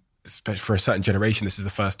 especially for a certain generation, this is the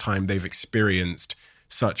first time they've experienced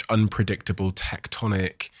such unpredictable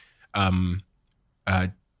tectonic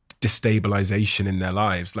destabilization in their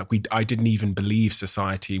lives. Like I didn't even believe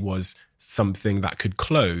society was something that could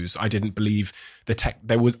close. I didn't believe I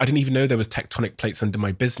didn't even know there was tectonic plates under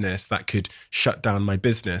my business that could shut down my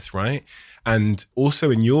business, right? And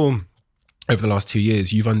also over the last 2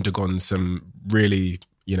 years, you've undergone some really,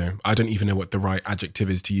 I don't even know what the right adjective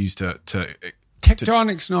is to use to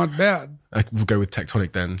Tectonic's not bad. We'll go with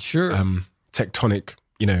tectonic then. Sure. Tectonic,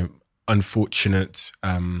 unfortunate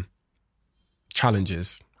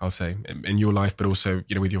challenges, I'll say, in your life, but also,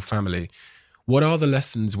 with your family. What are the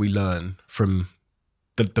lessons we learn from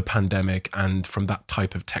the pandemic and from that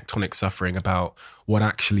type of tectonic suffering about what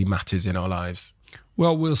actually matters in our lives?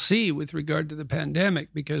 Well, we'll see with regard to the pandemic,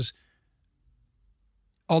 because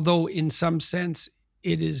although in some sense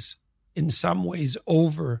it is in some ways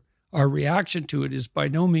over, our reaction to it is by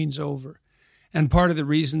no means over. And part of the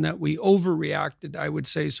reason that we overreacted, I would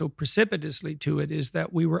say, so precipitously to it is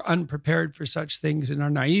that we were unprepared for such things in our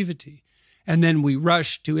naivety. And then we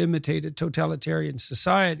rushed to imitate a totalitarian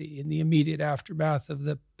society in the immediate aftermath of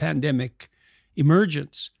the pandemic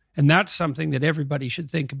emergence. And that's something that everybody should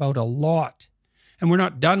think about a lot. And we're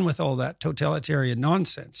not done with all that totalitarian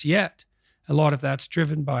nonsense yet. A lot of that's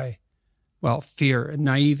driven by, fear and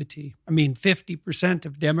naivety. I mean, 50%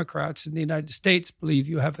 of Democrats in the United States believe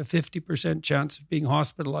you have a 50% chance of being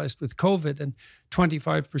hospitalized with COVID, and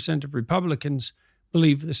 25% of Republicans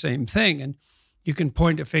believe the same thing. And you can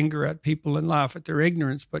point a finger at people and laugh at their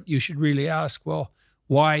ignorance, but you should really ask, well,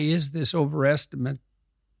 why is this overestimate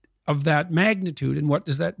of that magnitude, and what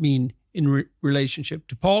does that mean in relationship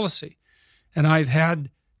to policy? And I've had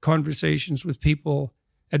conversations with people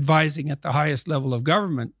advising at the highest level of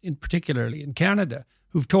government, particularly in Canada,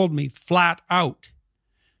 who've told me flat out,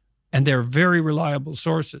 and they're very reliable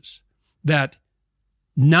sources, that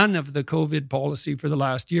none of the COVID policy for the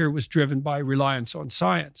last year was driven by reliance on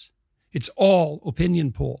science. It's all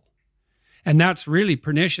opinion poll. And that's really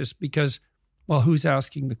pernicious because, who's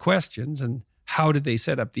asking the questions and how did they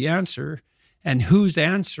set up the answer and who's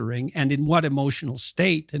answering and in what emotional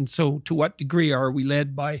state? And so to what degree are we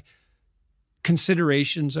led by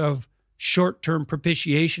considerations of short-term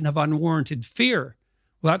propitiation of unwarranted fear?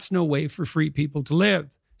 Well, that's no way for free people to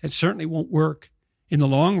live. It certainly won't work in the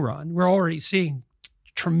long run. We're already seeing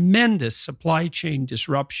tremendous supply chain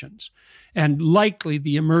disruptions and likely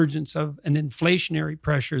the emergence of an inflationary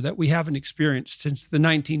pressure that we haven't experienced since the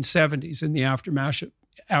 1970s in the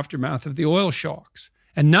aftermath of the oil shocks.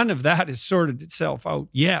 And none of that has sorted itself out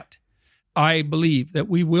yet. I believe that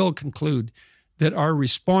we will conclude that our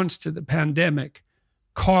response to the pandemic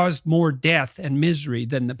caused more death and misery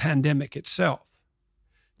than the pandemic itself.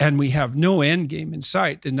 And we have no end game in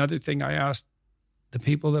sight. Another thing I asked the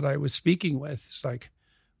people that I was speaking with is like,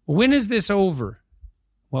 well, when is this over?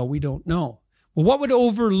 Well, we don't know. Well, what would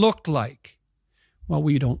over look like? Well,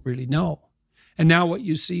 we don't really know. And now what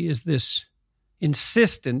you see is this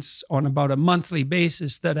insistence on about a monthly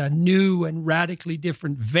basis that a new and radically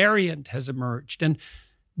different variant has emerged. And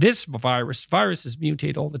this viruses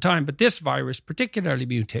mutate all the time, but this virus particularly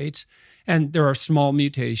mutates. And there are small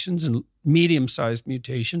mutations and medium-sized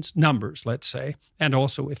mutations, numbers, let's say, and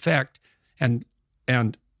also effect and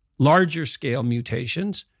larger scale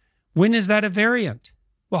mutations. When is that a variant?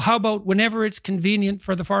 Well, how about whenever it's convenient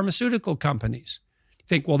for the pharmaceutical companies? You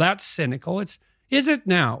think, well, that's cynical. Is it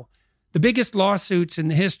now? The biggest lawsuits in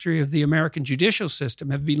the history of the American judicial system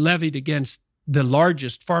have been levied against the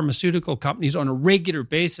largest pharmaceutical companies on a regular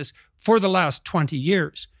basis for the last 20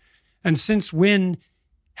 years. And since when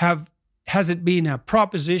has it been a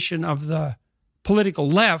proposition of the political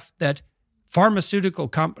left that pharmaceutical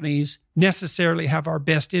companies necessarily have our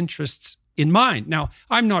best interests in mind? Now,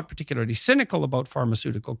 I'm not particularly cynical about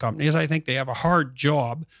pharmaceutical companies. I think they have a hard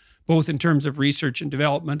job, both in terms of research and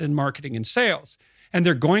development and marketing and sales. And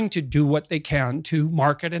they're going to do what they can to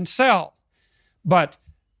market and sell. But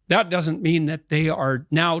that doesn't mean that they are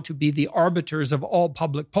now to be the arbiters of all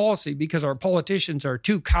public policy, because our politicians are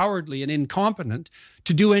too cowardly and incompetent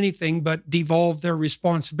to do anything but devolve their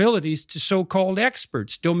responsibilities to so-called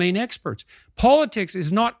experts, domain experts. Politics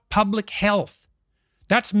is not public health.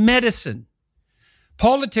 That's medicine.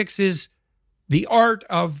 Politics is the art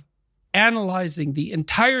of analyzing the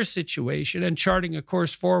entire situation and charting a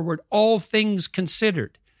course forward, all things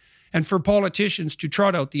considered. And for politicians to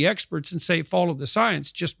trot out the experts and say, follow the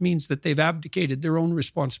science, just means that they've abdicated their own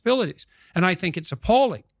responsibilities. And I think it's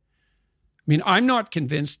appalling. I mean, I'm not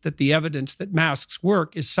convinced that the evidence that masks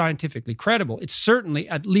work is scientifically credible. It's certainly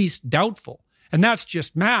at least doubtful. And that's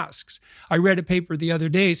just masks. I read a paper the other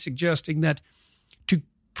day suggesting that to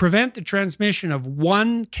prevent the transmission of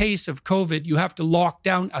one case of COVID, you have to lock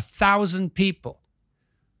down 1,000 people.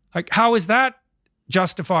 Like, how is that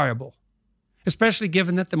justifiable? Especially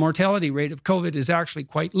given that the mortality rate of COVID is actually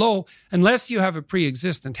quite low, unless you have a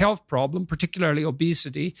pre-existent health problem, particularly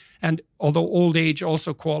obesity, and although old age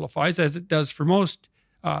also qualifies, as it does for most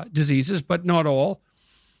diseases, but not all.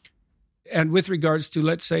 And with regards to,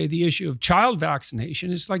 let's say, the issue of child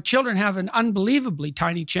vaccination, it's like children have an unbelievably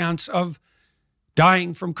tiny chance of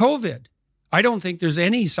dying from COVID. I don't think there's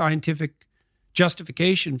any scientific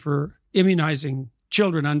justification for immunizing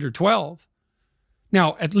children under 12.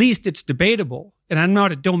 Now, at least it's debatable, and I'm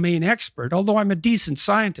not a domain expert, although I'm a decent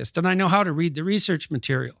scientist and I know how to read the research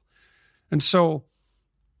material. And so,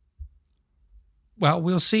 well,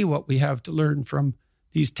 we'll see what we have to learn from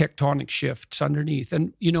these tectonic shifts underneath.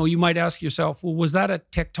 And, you know, you might ask yourself, well, was that a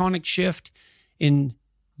tectonic shift in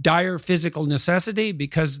dire physical necessity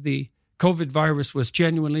because the COVID virus was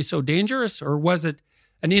genuinely so dangerous, or was it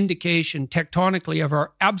an indication tectonically of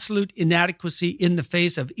our absolute inadequacy in the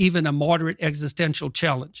face of even a moderate existential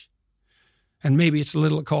challenge? And maybe it's a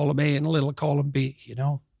little column A and a little column B, you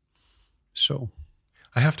know? So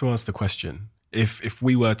I have to ask the question, if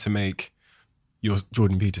we were to make your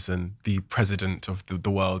Jordan Peterson the president of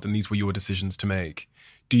the world, and these were your decisions to make,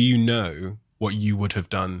 do you know what you would have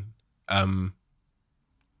done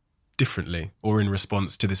differently or in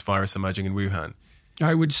response to this virus emerging in Wuhan?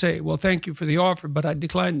 I would say, well, thank you for the offer, but I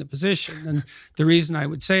declined the position. And the reason I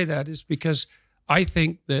would say that is because I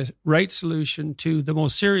think the right solution to the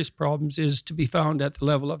most serious problems is to be found at the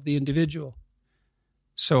level of the individual.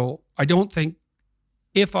 So I don't think,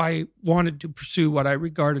 if I wanted to pursue what I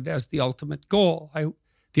regarded as the ultimate goal,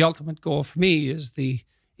 the ultimate goal for me is the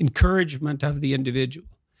encouragement of the individual.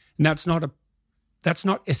 And that's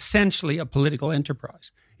not essentially a political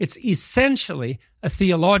enterprise. It's essentially a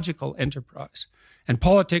theological enterprise. And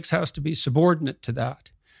politics has to be subordinate to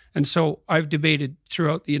that. And so I've debated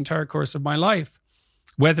throughout the entire course of my life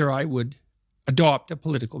whether I would adopt a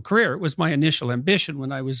political career. It was my initial ambition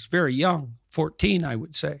when I was very young, 14, I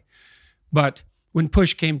would say. But when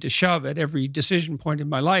push came to shove at every decision point in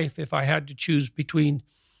my life, if I had to choose between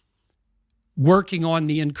working on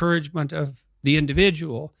the encouragement of the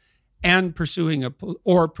individual and pursuing a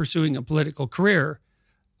political career,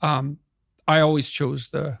 I always chose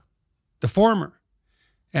the former.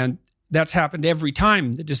 And that's happened every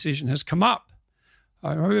time the decision has come up.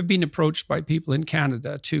 I've been approached by people in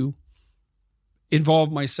Canada to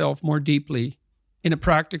involve myself more deeply in a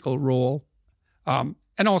practical role,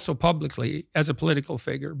 and also publicly as a political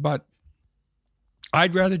figure. But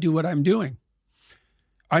I'd rather do what I'm doing.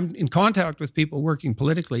 I'm in contact with people working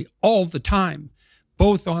politically all the time,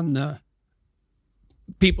 both on the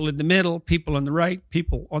people in the middle, people on the right,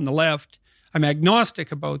 people on the left. I'm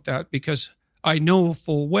agnostic about that because I know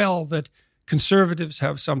full well that conservatives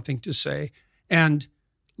have something to say and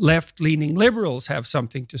left-leaning liberals have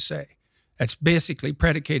something to say. That's basically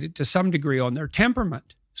predicated to some degree on their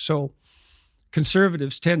temperament. So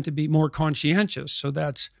conservatives tend to be more conscientious. So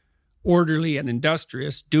that's orderly and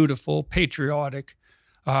industrious, dutiful, patriotic,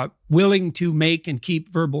 willing to make and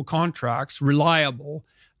keep verbal contracts, reliable,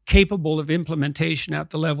 capable of implementation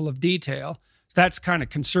at the level of detail. That's kind of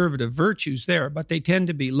conservative virtues there, but they tend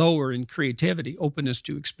to be lower in creativity, openness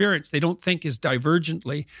to experience. They don't think as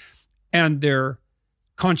divergently, and their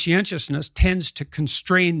conscientiousness tends to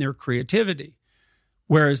constrain their creativity.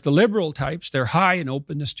 Whereas the liberal types, they're high in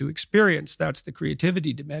openness to experience. That's the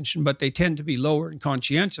creativity dimension, but they tend to be lower in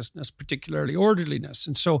conscientiousness, particularly orderliness.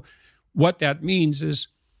 And so what that means is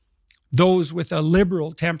those with a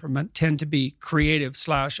liberal temperament tend to be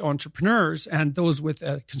creative/entrepreneurs, and those with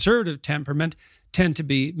a conservative temperament tend to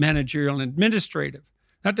be managerial and administrative.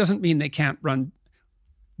 That doesn't mean they can't run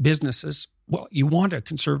businesses. Well, you want a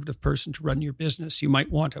conservative person to run your business. You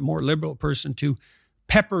might want a more liberal person to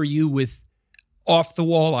pepper you with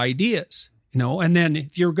off-the-wall ideas, and then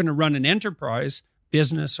if you're going to run an enterprise,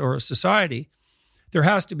 business, or a society, there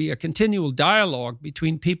has to be a continual dialogue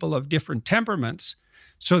between people of different temperaments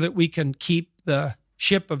so that we can keep the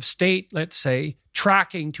ship of state, let's say,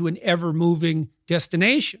 tracking to an ever-moving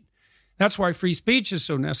destination. That's why free speech is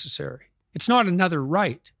so necessary. It's not another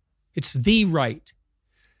right. It's the right.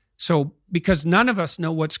 So because none of us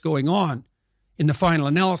know what's going on in the final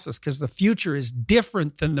analysis, because the future is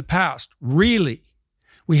different than the past, really,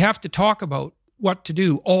 we have to talk about what to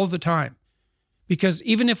do all the time. Because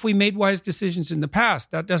even if we made wise decisions in the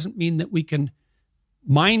past, that doesn't mean that we can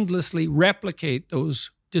mindlessly replicate those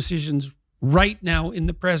decisions right now in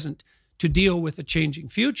the present to deal with a changing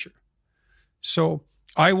future. So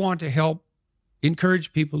I want to help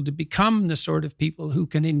encourage people to become the sort of people who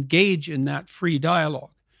can engage in that free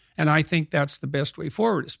dialogue. And I think that's the best way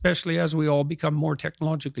forward, especially as we all become more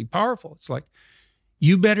technologically powerful. It's like,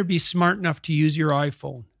 you better be smart enough to use your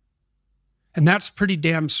iPhone. And that's pretty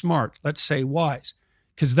damn smart, let's say wise,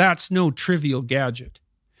 because that's no trivial gadget.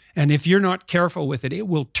 And if you're not careful with it, it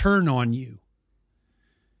will turn on you.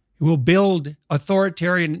 It will build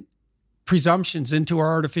authoritarian presumptions into our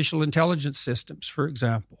artificial intelligence systems, for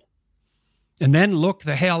example. And then look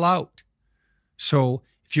the hell out. So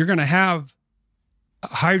if you're going to have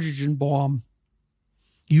a hydrogen bomb,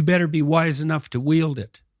 you better be wise enough to wield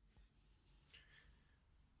it.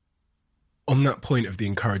 On that point of the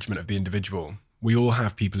encouragement of the individual, we all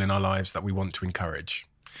have people in our lives that we want to encourage.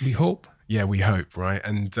 We hope. Yeah, we hope, right?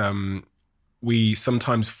 And we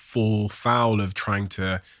sometimes fall foul of trying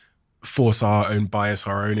to force our own bias,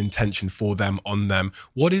 our own intention for them, on them.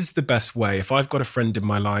 What is the best way? If I've got a friend in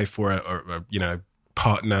my life or a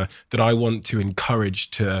partner that I want to encourage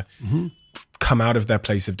to come out of their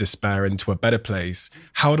place of despair into a better place,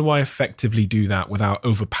 how do I effectively do that without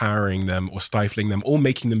overpowering them or stifling them or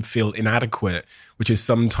making them feel inadequate, which is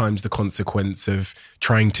sometimes the consequence of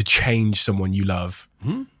trying to change someone you love?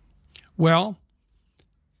 Well,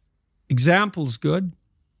 example's good.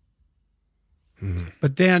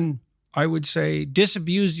 But then I would say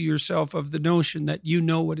disabuse yourself of the notion that you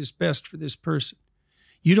know what is best for this person.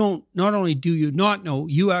 You don't, not only do you not know,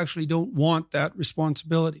 you actually don't want that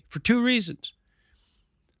responsibility for two reasons.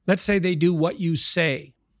 Let's say they do what you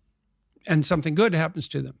say and something good happens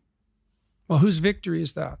to them. Well, whose victory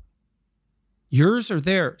is that? Yours or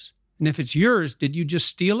theirs? And if it's yours, did you just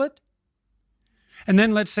steal it? And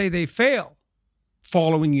then let's say they fail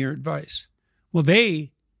following your advice. Well,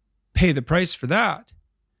 they pay the price for that.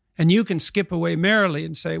 And you can skip away merrily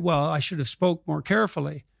and say, well, I should have spoke more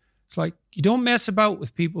carefully. It's like, you don't mess about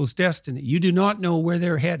with people's destiny. You do not know where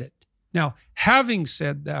they're headed. Now, having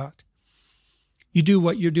said that, you do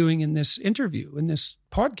what you're doing in this interview, in this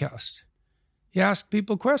podcast. You ask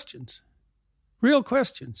people questions, real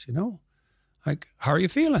questions, like, how are you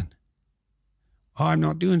feeling? Oh, I'm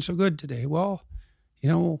not doing so good today. Well,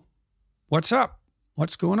 what's up?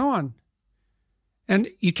 What's going on? And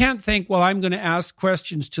you can't think, well, I'm going to ask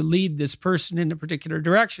questions to lead this person in a particular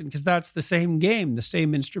direction, because that's the same game, the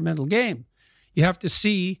same instrumental game. You have to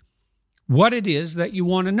see what it is that you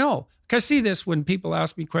want to know. I see this when people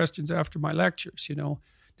ask me questions after my lectures, Now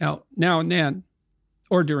and then,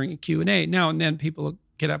 or during a Q&A, now and then people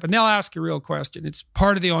get up and they'll ask a real question. It's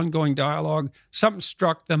part of the ongoing dialogue. Something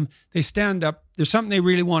struck them. They stand up. There's something they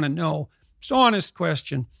really want to know. It's an honest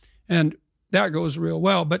question. And that goes real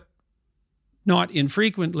well. But not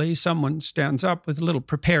infrequently, someone stands up with a little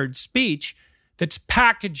prepared speech that's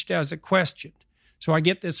packaged as a question. So I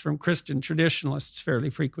get this from Christian traditionalists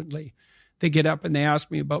fairly frequently. They get up and they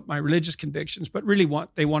ask me about my religious convictions, but really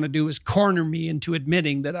what they want to do is corner me into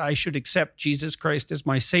admitting that I should accept Jesus Christ as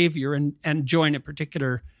my Savior and join a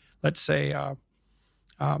particular, let's say,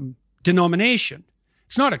 denomination.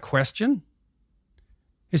 It's not a question.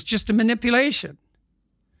 It's just a manipulation.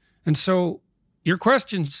 And so your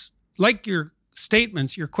questions, like your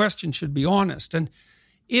statements, your questions should be honest. And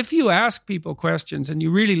if you ask people questions and you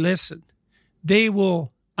really listen, they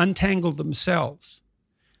will untangle themselves.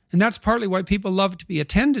 And that's partly why people love to be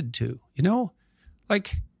attended to,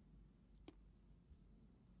 Like,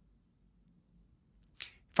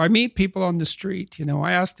 if I meet people on the street,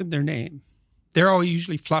 I ask them their name. They're all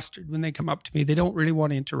usually flustered when they come up to me. They don't really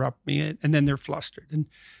want to interrupt me, and then they're flustered. And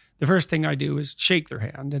the first thing I do is shake their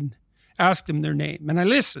hand and ask them their name. And I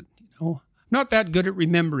listen, I'm not that good at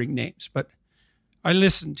remembering names, but I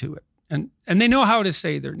listen to it. And they know how to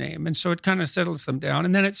say their name. And so it kind of settles them down.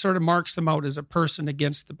 And then it sort of marks them out as a person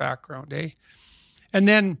against the background, And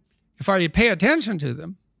then if I pay attention to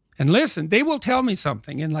them and listen, they will tell me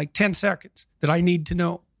something in like 10 seconds that I need to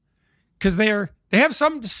know. Because they have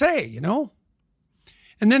something to say,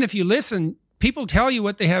 And then if you listen, people tell you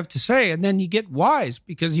what they have to say. And then you get wise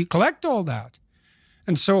because you collect all that.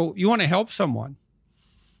 And so you want to help someone.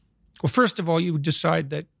 Well, first of all, you decide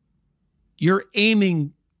that you're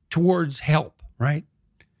aiming towards help, right?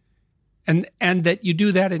 And that you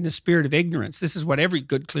do that in the spirit of ignorance. This is what every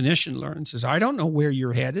good clinician learns is, I don't know where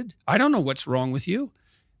you're headed. I don't know what's wrong with you.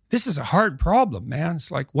 This is a hard problem, man.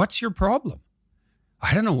 It's like, what's your problem?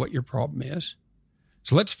 I don't know what your problem is.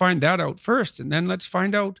 So let's find that out first. And then let's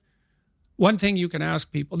find out one thing you can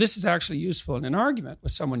ask people. This is actually useful in an argument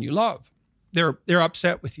with someone you love. They're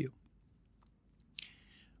upset with you.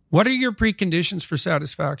 What are your preconditions for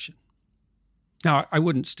satisfaction? Now, I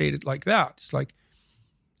wouldn't state it like that. It's like,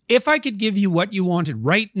 if I could give you what you wanted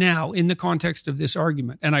right now in the context of this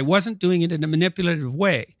argument, and I wasn't doing it in a manipulative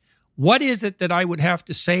way, what is it that I would have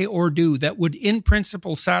to say or do that would in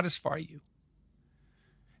principle satisfy you?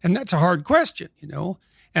 And that's a hard question,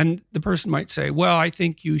 And the person might say, well, I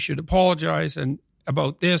think you should apologize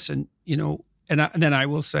about this. And then I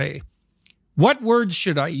will say, what words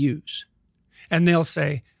should I use? And they'll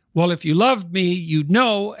say, well, if you loved me, you'd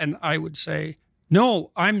know. And I would say,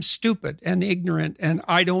 no, I'm stupid and ignorant, and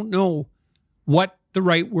I don't know what the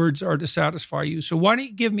right words are to satisfy you. So why don't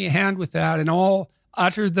you give me a hand with that, and I'll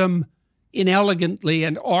utter them inelegantly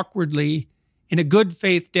and awkwardly in a good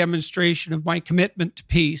faith demonstration of my commitment to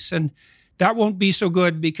peace. And that won't be so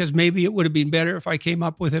good because maybe it would have been better if I came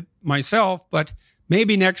up with it myself, but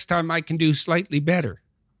maybe next time I can do slightly better.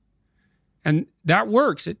 And that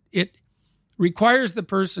works. It requires the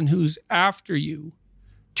person who's after you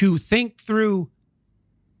to think through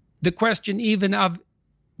the question even of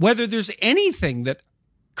whether there's anything that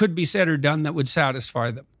could be said or done that would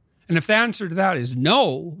satisfy them. And if the answer to that is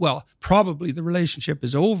no, well, probably the relationship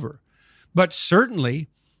is over. But certainly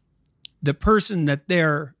the person that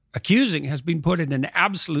they're accusing has been put in an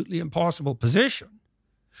absolutely impossible position.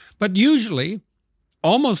 But usually,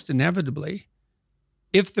 almost inevitably,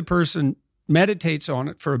 if the person meditates on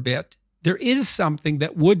it for a bit, there is something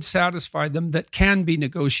that would satisfy them that can be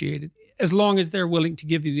negotiated, as long as they're willing to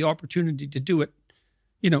give you the opportunity to do it,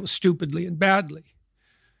 stupidly and badly.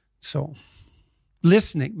 So,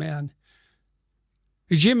 listening, man.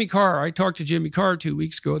 Jimmy Carr, I talked to Jimmy Carr 2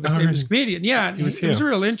 weeks ago, the famous comedian. Yeah, it was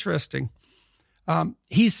real interesting.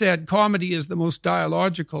 He said comedy is the most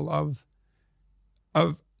dialogical of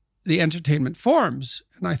the entertainment forms.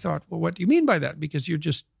 And I thought, well, what do you mean by that? Because you're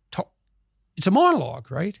just, it's a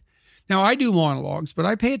monologue, right? Now, I do monologues, but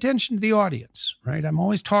I pay attention to the audience, right? I'm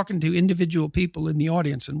always talking to individual people in the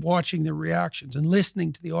audience and watching their reactions and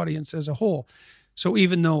listening to the audience as a whole. So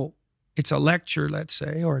even though it's a lecture, let's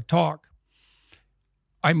say, or a talk,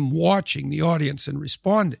 I'm watching the audience and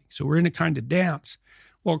responding. So we're in a kind of dance.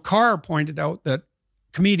 Well, Carr pointed out that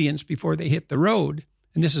comedians, before they hit the road,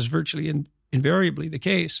 and this is virtually invariably the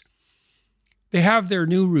case, they have their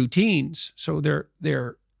new routines. So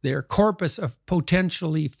their corpus of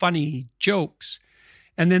potentially funny jokes.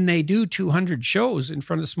 And then they do 200 shows in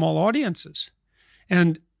front of small audiences.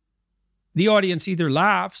 And the audience either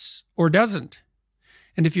laughs or doesn't.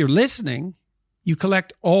 And if you're listening, you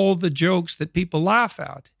collect all the jokes that people laugh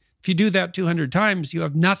at. If you do that 200 times, you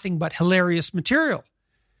have nothing but hilarious material.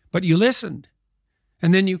 But you listened.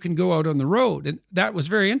 And then you can go out on the road. And that was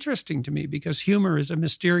very interesting to me because humor is a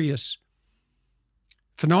mysterious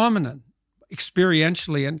phenomenon,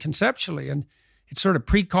 experientially and conceptually. And it's sort of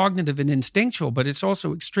precognitive and instinctual, but it's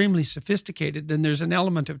also extremely sophisticated. And there's an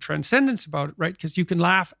element of transcendence about it, right? Because you can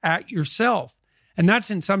laugh at yourself. And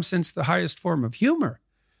that's in some sense the highest form of humor.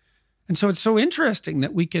 And so it's so interesting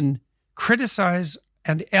that we can criticize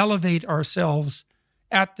and elevate ourselves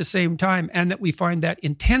at the same time, and that we find that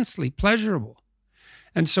intensely pleasurable.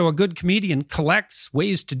 And so a good comedian collects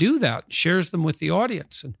ways to do that, shares them with the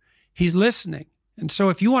audience, and he's listening. And so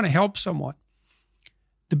if you want to help someone,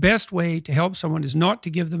 the best way to help someone is not to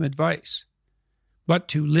give them advice, but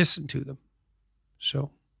to listen to them.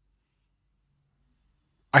 So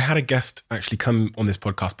I had a guest actually come on this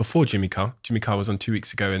podcast before Jimmy Carr. Jimmy Carr was on 2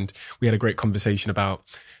 weeks ago, and we had a great conversation about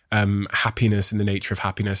happiness and the nature of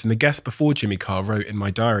happiness. And the guest before Jimmy Carr wrote in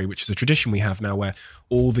my diary, which is a tradition we have now where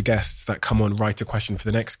all the guests that come on write a question for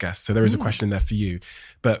the next guest. So there is a question in there for you.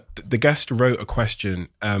 But the guest wrote a question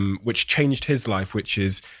which changed his life, which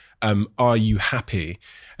is, are you happy?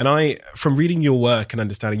 And from reading your work and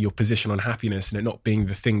understanding your position on happiness and it not being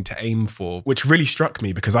the thing to aim for, which really struck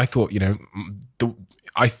me because I thought,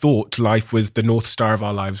 I thought life was the North Star of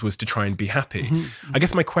our lives was to try and be happy. Mm-hmm. I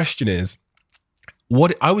guess my question is,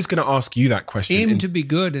 I was going to ask you that question. Aim to be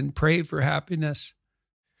good and pray for happiness.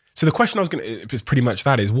 So the question I was going to, is pretty much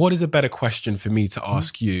that is, what is a better question for me to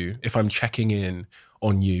ask you if I'm checking in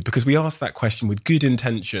on you? Because we asked that question with good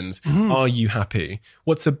intentions. Mm-hmm. Are you happy?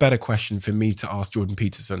 What's a better question for me to ask Jordan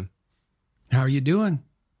Peterson? How are you doing?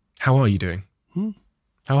 How are you doing?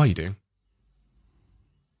 How are you doing?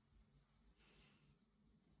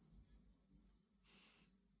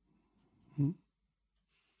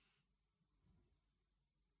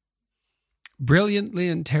 Brilliantly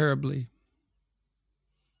and terribly.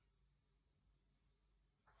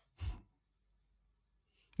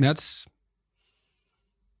 That's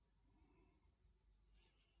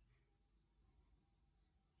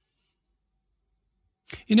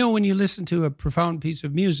when you listen to a profound piece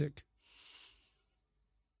of music,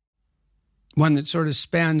 one that sort of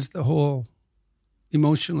spans the whole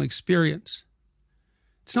emotional experience,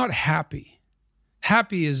 it's not happy.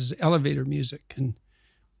 Happy is elevator music, and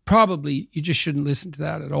probably you just shouldn't listen to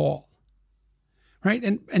that at all, right?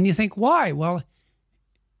 And you think, why? Well,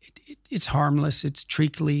 it's harmless, it's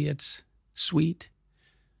treacly, it's sweet,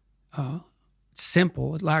 it's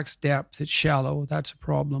simple, it lacks depth, it's shallow, that's a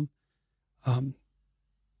problem.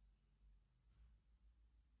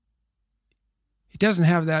 It doesn't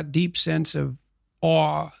have that deep sense of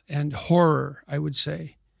awe and horror, I would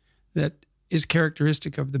say, that is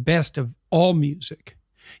characteristic of the best of all music.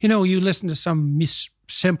 You listen to some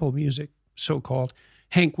simple music, so-called.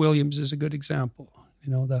 Hank Williams is a good example.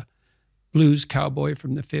 The blues cowboy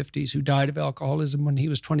from the 50s who died of alcoholism when he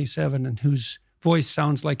was 27 and whose voice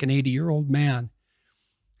sounds like an 80-year-old man.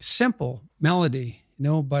 Simple melody,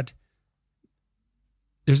 but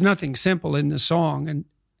there's nothing simple in the song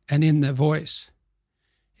and in the voice.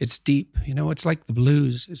 It's deep, it's like the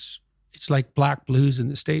blues. It's like black blues in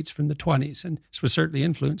the States from the 20s, and this was certainly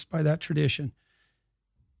influenced by that tradition.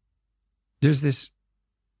 There's this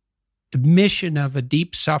admission of a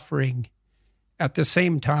deep suffering at the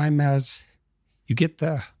same time as you get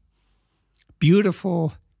the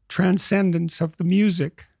beautiful transcendence of the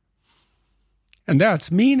music. And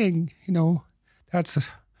that's meaning, that's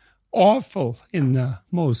awful in the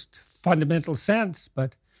most fundamental sense,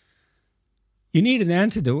 but you need an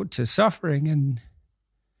antidote to suffering, and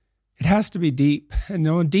it has to be deep.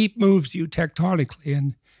 And deep moves you tectonically,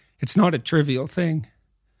 and it's not a trivial thing.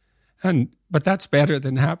 But that's better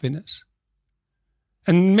than happiness.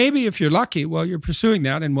 And maybe if you're lucky while you're pursuing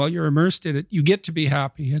that and while you're immersed in it, you get to be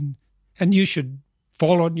happy, and you should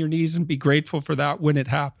fall on your knees and be grateful for that when it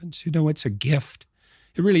happens. It's a gift.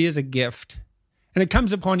 It really is a gift. And it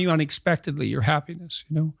comes upon you unexpectedly, your happiness,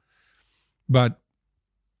 But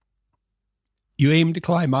you aim to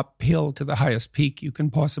climb uphill to the highest peak you can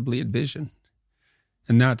possibly envision.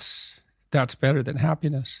 And that's better than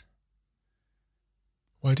happiness.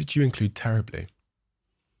 Why did you include terribly?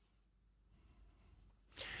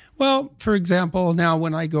 Well, for example, now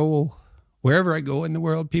when I go, wherever I go in the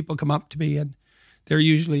world, people come up to me and they're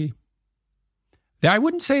usually, I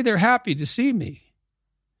wouldn't say they're happy to see me.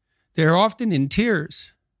 They're often in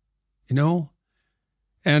tears,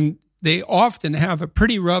 and they often have a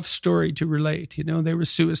pretty rough story to relate. They were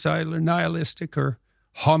suicidal or nihilistic or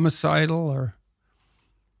homicidal or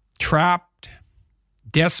trapped,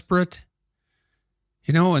 desperate,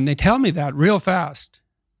 and they tell me that real fast.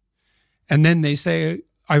 And then they say,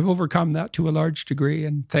 I've overcome that to a large degree,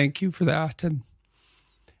 and thank you for that. And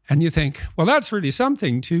you think, well, that's really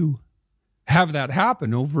something to have that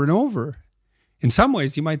happen over and over. In some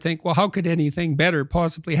ways, you might think, well, how could anything better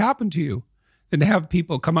possibly happen to you than to have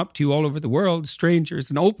people come up to you all over the world, strangers,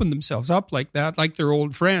 and open themselves up like that, like they're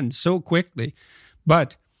old friends so quickly.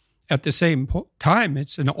 But at the same time,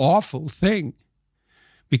 it's an awful thing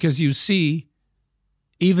because you see,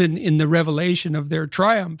 even in the revelation of their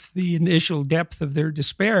triumph, the initial depth of their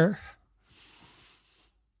despair.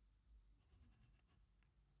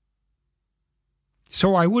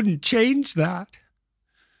 So I wouldn't change that.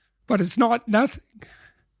 But it's not nothing.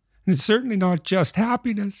 And it's certainly not just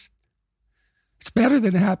happiness. It's better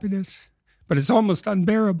than happiness, but it's almost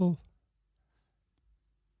unbearable.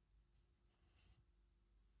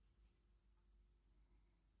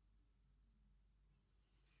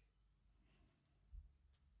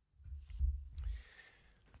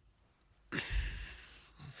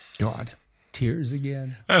 God, tears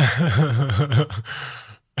again.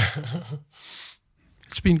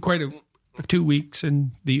 It's been quite a 2 weeks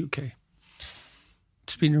in the UK.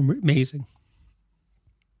 It's been amazing.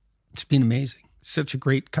 It's been amazing. Such a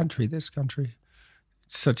great country, this country.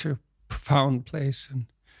 It's such a profound place. And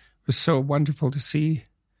it was so wonderful to see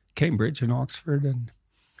Cambridge and Oxford and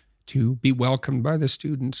to be welcomed by the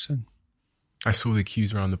students. And I saw the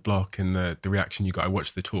queues around the block and the reaction you got. I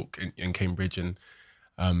watched the talk in Cambridge, and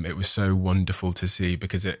it was so wonderful to see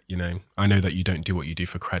because I know that you don't do what you do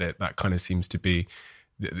for credit. That kind of seems to be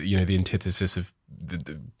the antithesis of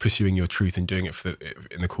the pursuing your truth and doing it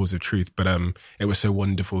in the cause of truth. But it was so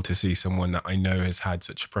wonderful to see someone that I know has had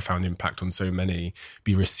such a profound impact on so many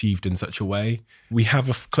be received in such a way. We have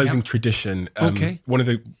a closing tradition. Okay. One of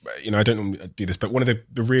the, I don't normally do this, but one of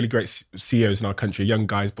the really great CEOs in our country, a young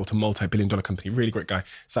guy, has built a multi-billion-dollar company, really great guy,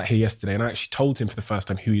 sat here yesterday, and I actually told him for the first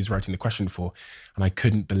time who he was writing the question for, and I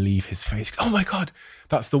couldn't believe his face. Oh my God,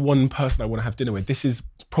 that's the one person I want to have dinner with. This is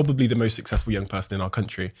probably the most successful young person in our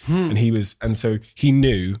country. And so he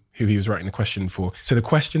knew who he was writing the question for. So the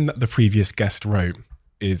question that the previous guest wrote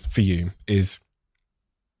is,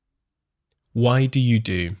 why do you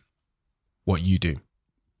do what you do?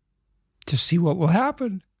 To see what will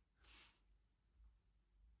happen.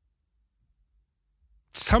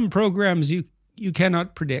 Some programs you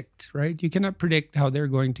cannot predict, right? You cannot predict how they're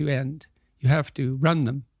going to end. You have to run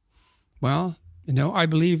them. Well, I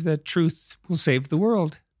believe that truth will save the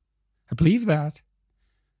world. I believe that.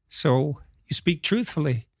 So you speak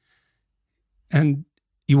truthfully and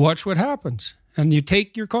you watch what happens and you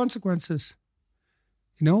take your consequences,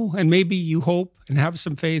 and maybe you hope and have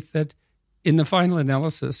some faith that in the final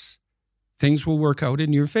analysis, things will work out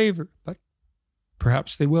in your favor, but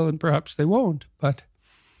perhaps they will and perhaps they won't. But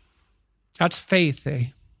that's faith, eh?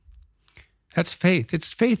 That's faith.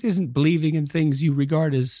 Faith isn't believing in things you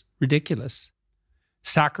regard as ridiculous,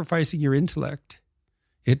 sacrificing your intellect.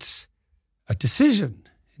 It's a decision,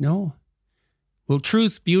 Will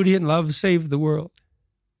truth, beauty, and love save the world?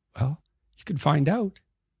 Well, you can find out.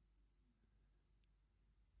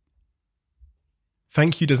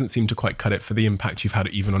 Thank you doesn't seem to quite cut it for the impact you've had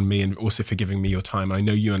even on me, and also for giving me your time. I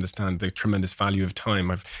know you understand the tremendous value of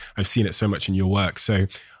time. I've seen it so much in your work. So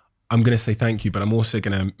I'm going to say thank you, but I'm also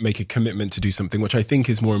going to make a commitment to do something which I think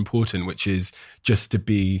is more important, which is just to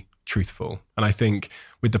be truthful. And I think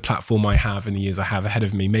with the platform I have and the years I have ahead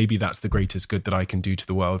of me, maybe that's the greatest good that I can do to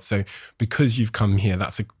the world. So because you've come here,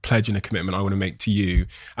 that's a pledge and a commitment I want to make to you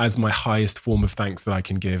as my highest form of thanks that I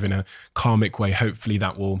can give in a karmic way. Hopefully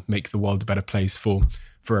that will make the world a better place for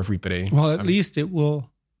everybody. Well, at least it will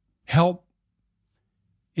help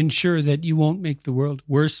ensure that you won't make the world a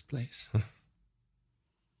worse place.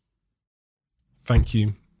 Thank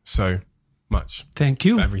you so much. Thank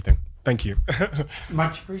you for everything. Thank you.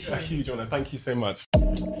 Much appreciated. A huge honor. Thank you so much.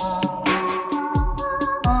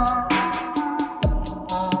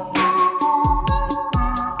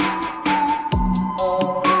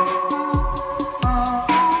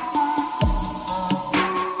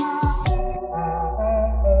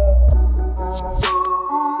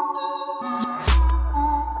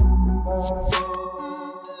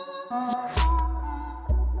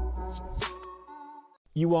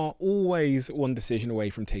 You are always one decision away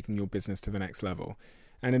from taking your business to the next level.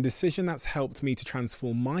 And a decision that's helped me to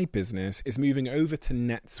transform my business is moving over to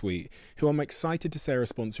NetSuite, who I'm excited to say are a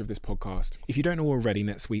sponsor of this podcast. If you don't know already,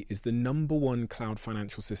 NetSuite is the #1 cloud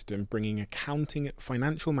financial system, bringing accounting,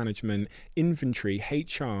 financial management, inventory,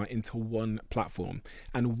 HR into one platform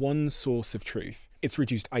and one source of truth. It's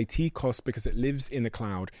reduced IT costs because it lives in the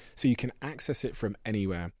cloud, so you can access it from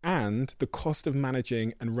anywhere. And the cost of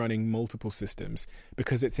managing and running multiple systems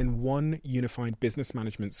because it's in one unified business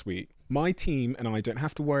management suite. My team and I don't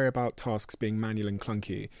have to worry about tasks being manual and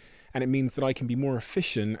clunky. And it means that I can be more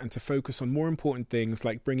efficient and to focus on more important things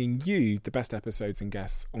like bringing you the best episodes and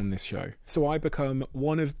guests on this show. So I become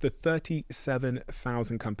one of the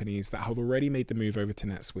 37,000 companies that have already made the move over to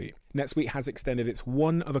NetSuite. NetSuite has extended its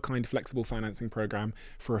one-of-a-kind flexible financing program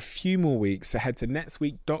for a few more weeks. So head to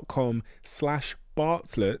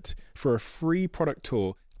netsuite.com/Bartlett for a free product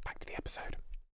tour. Back to the episode.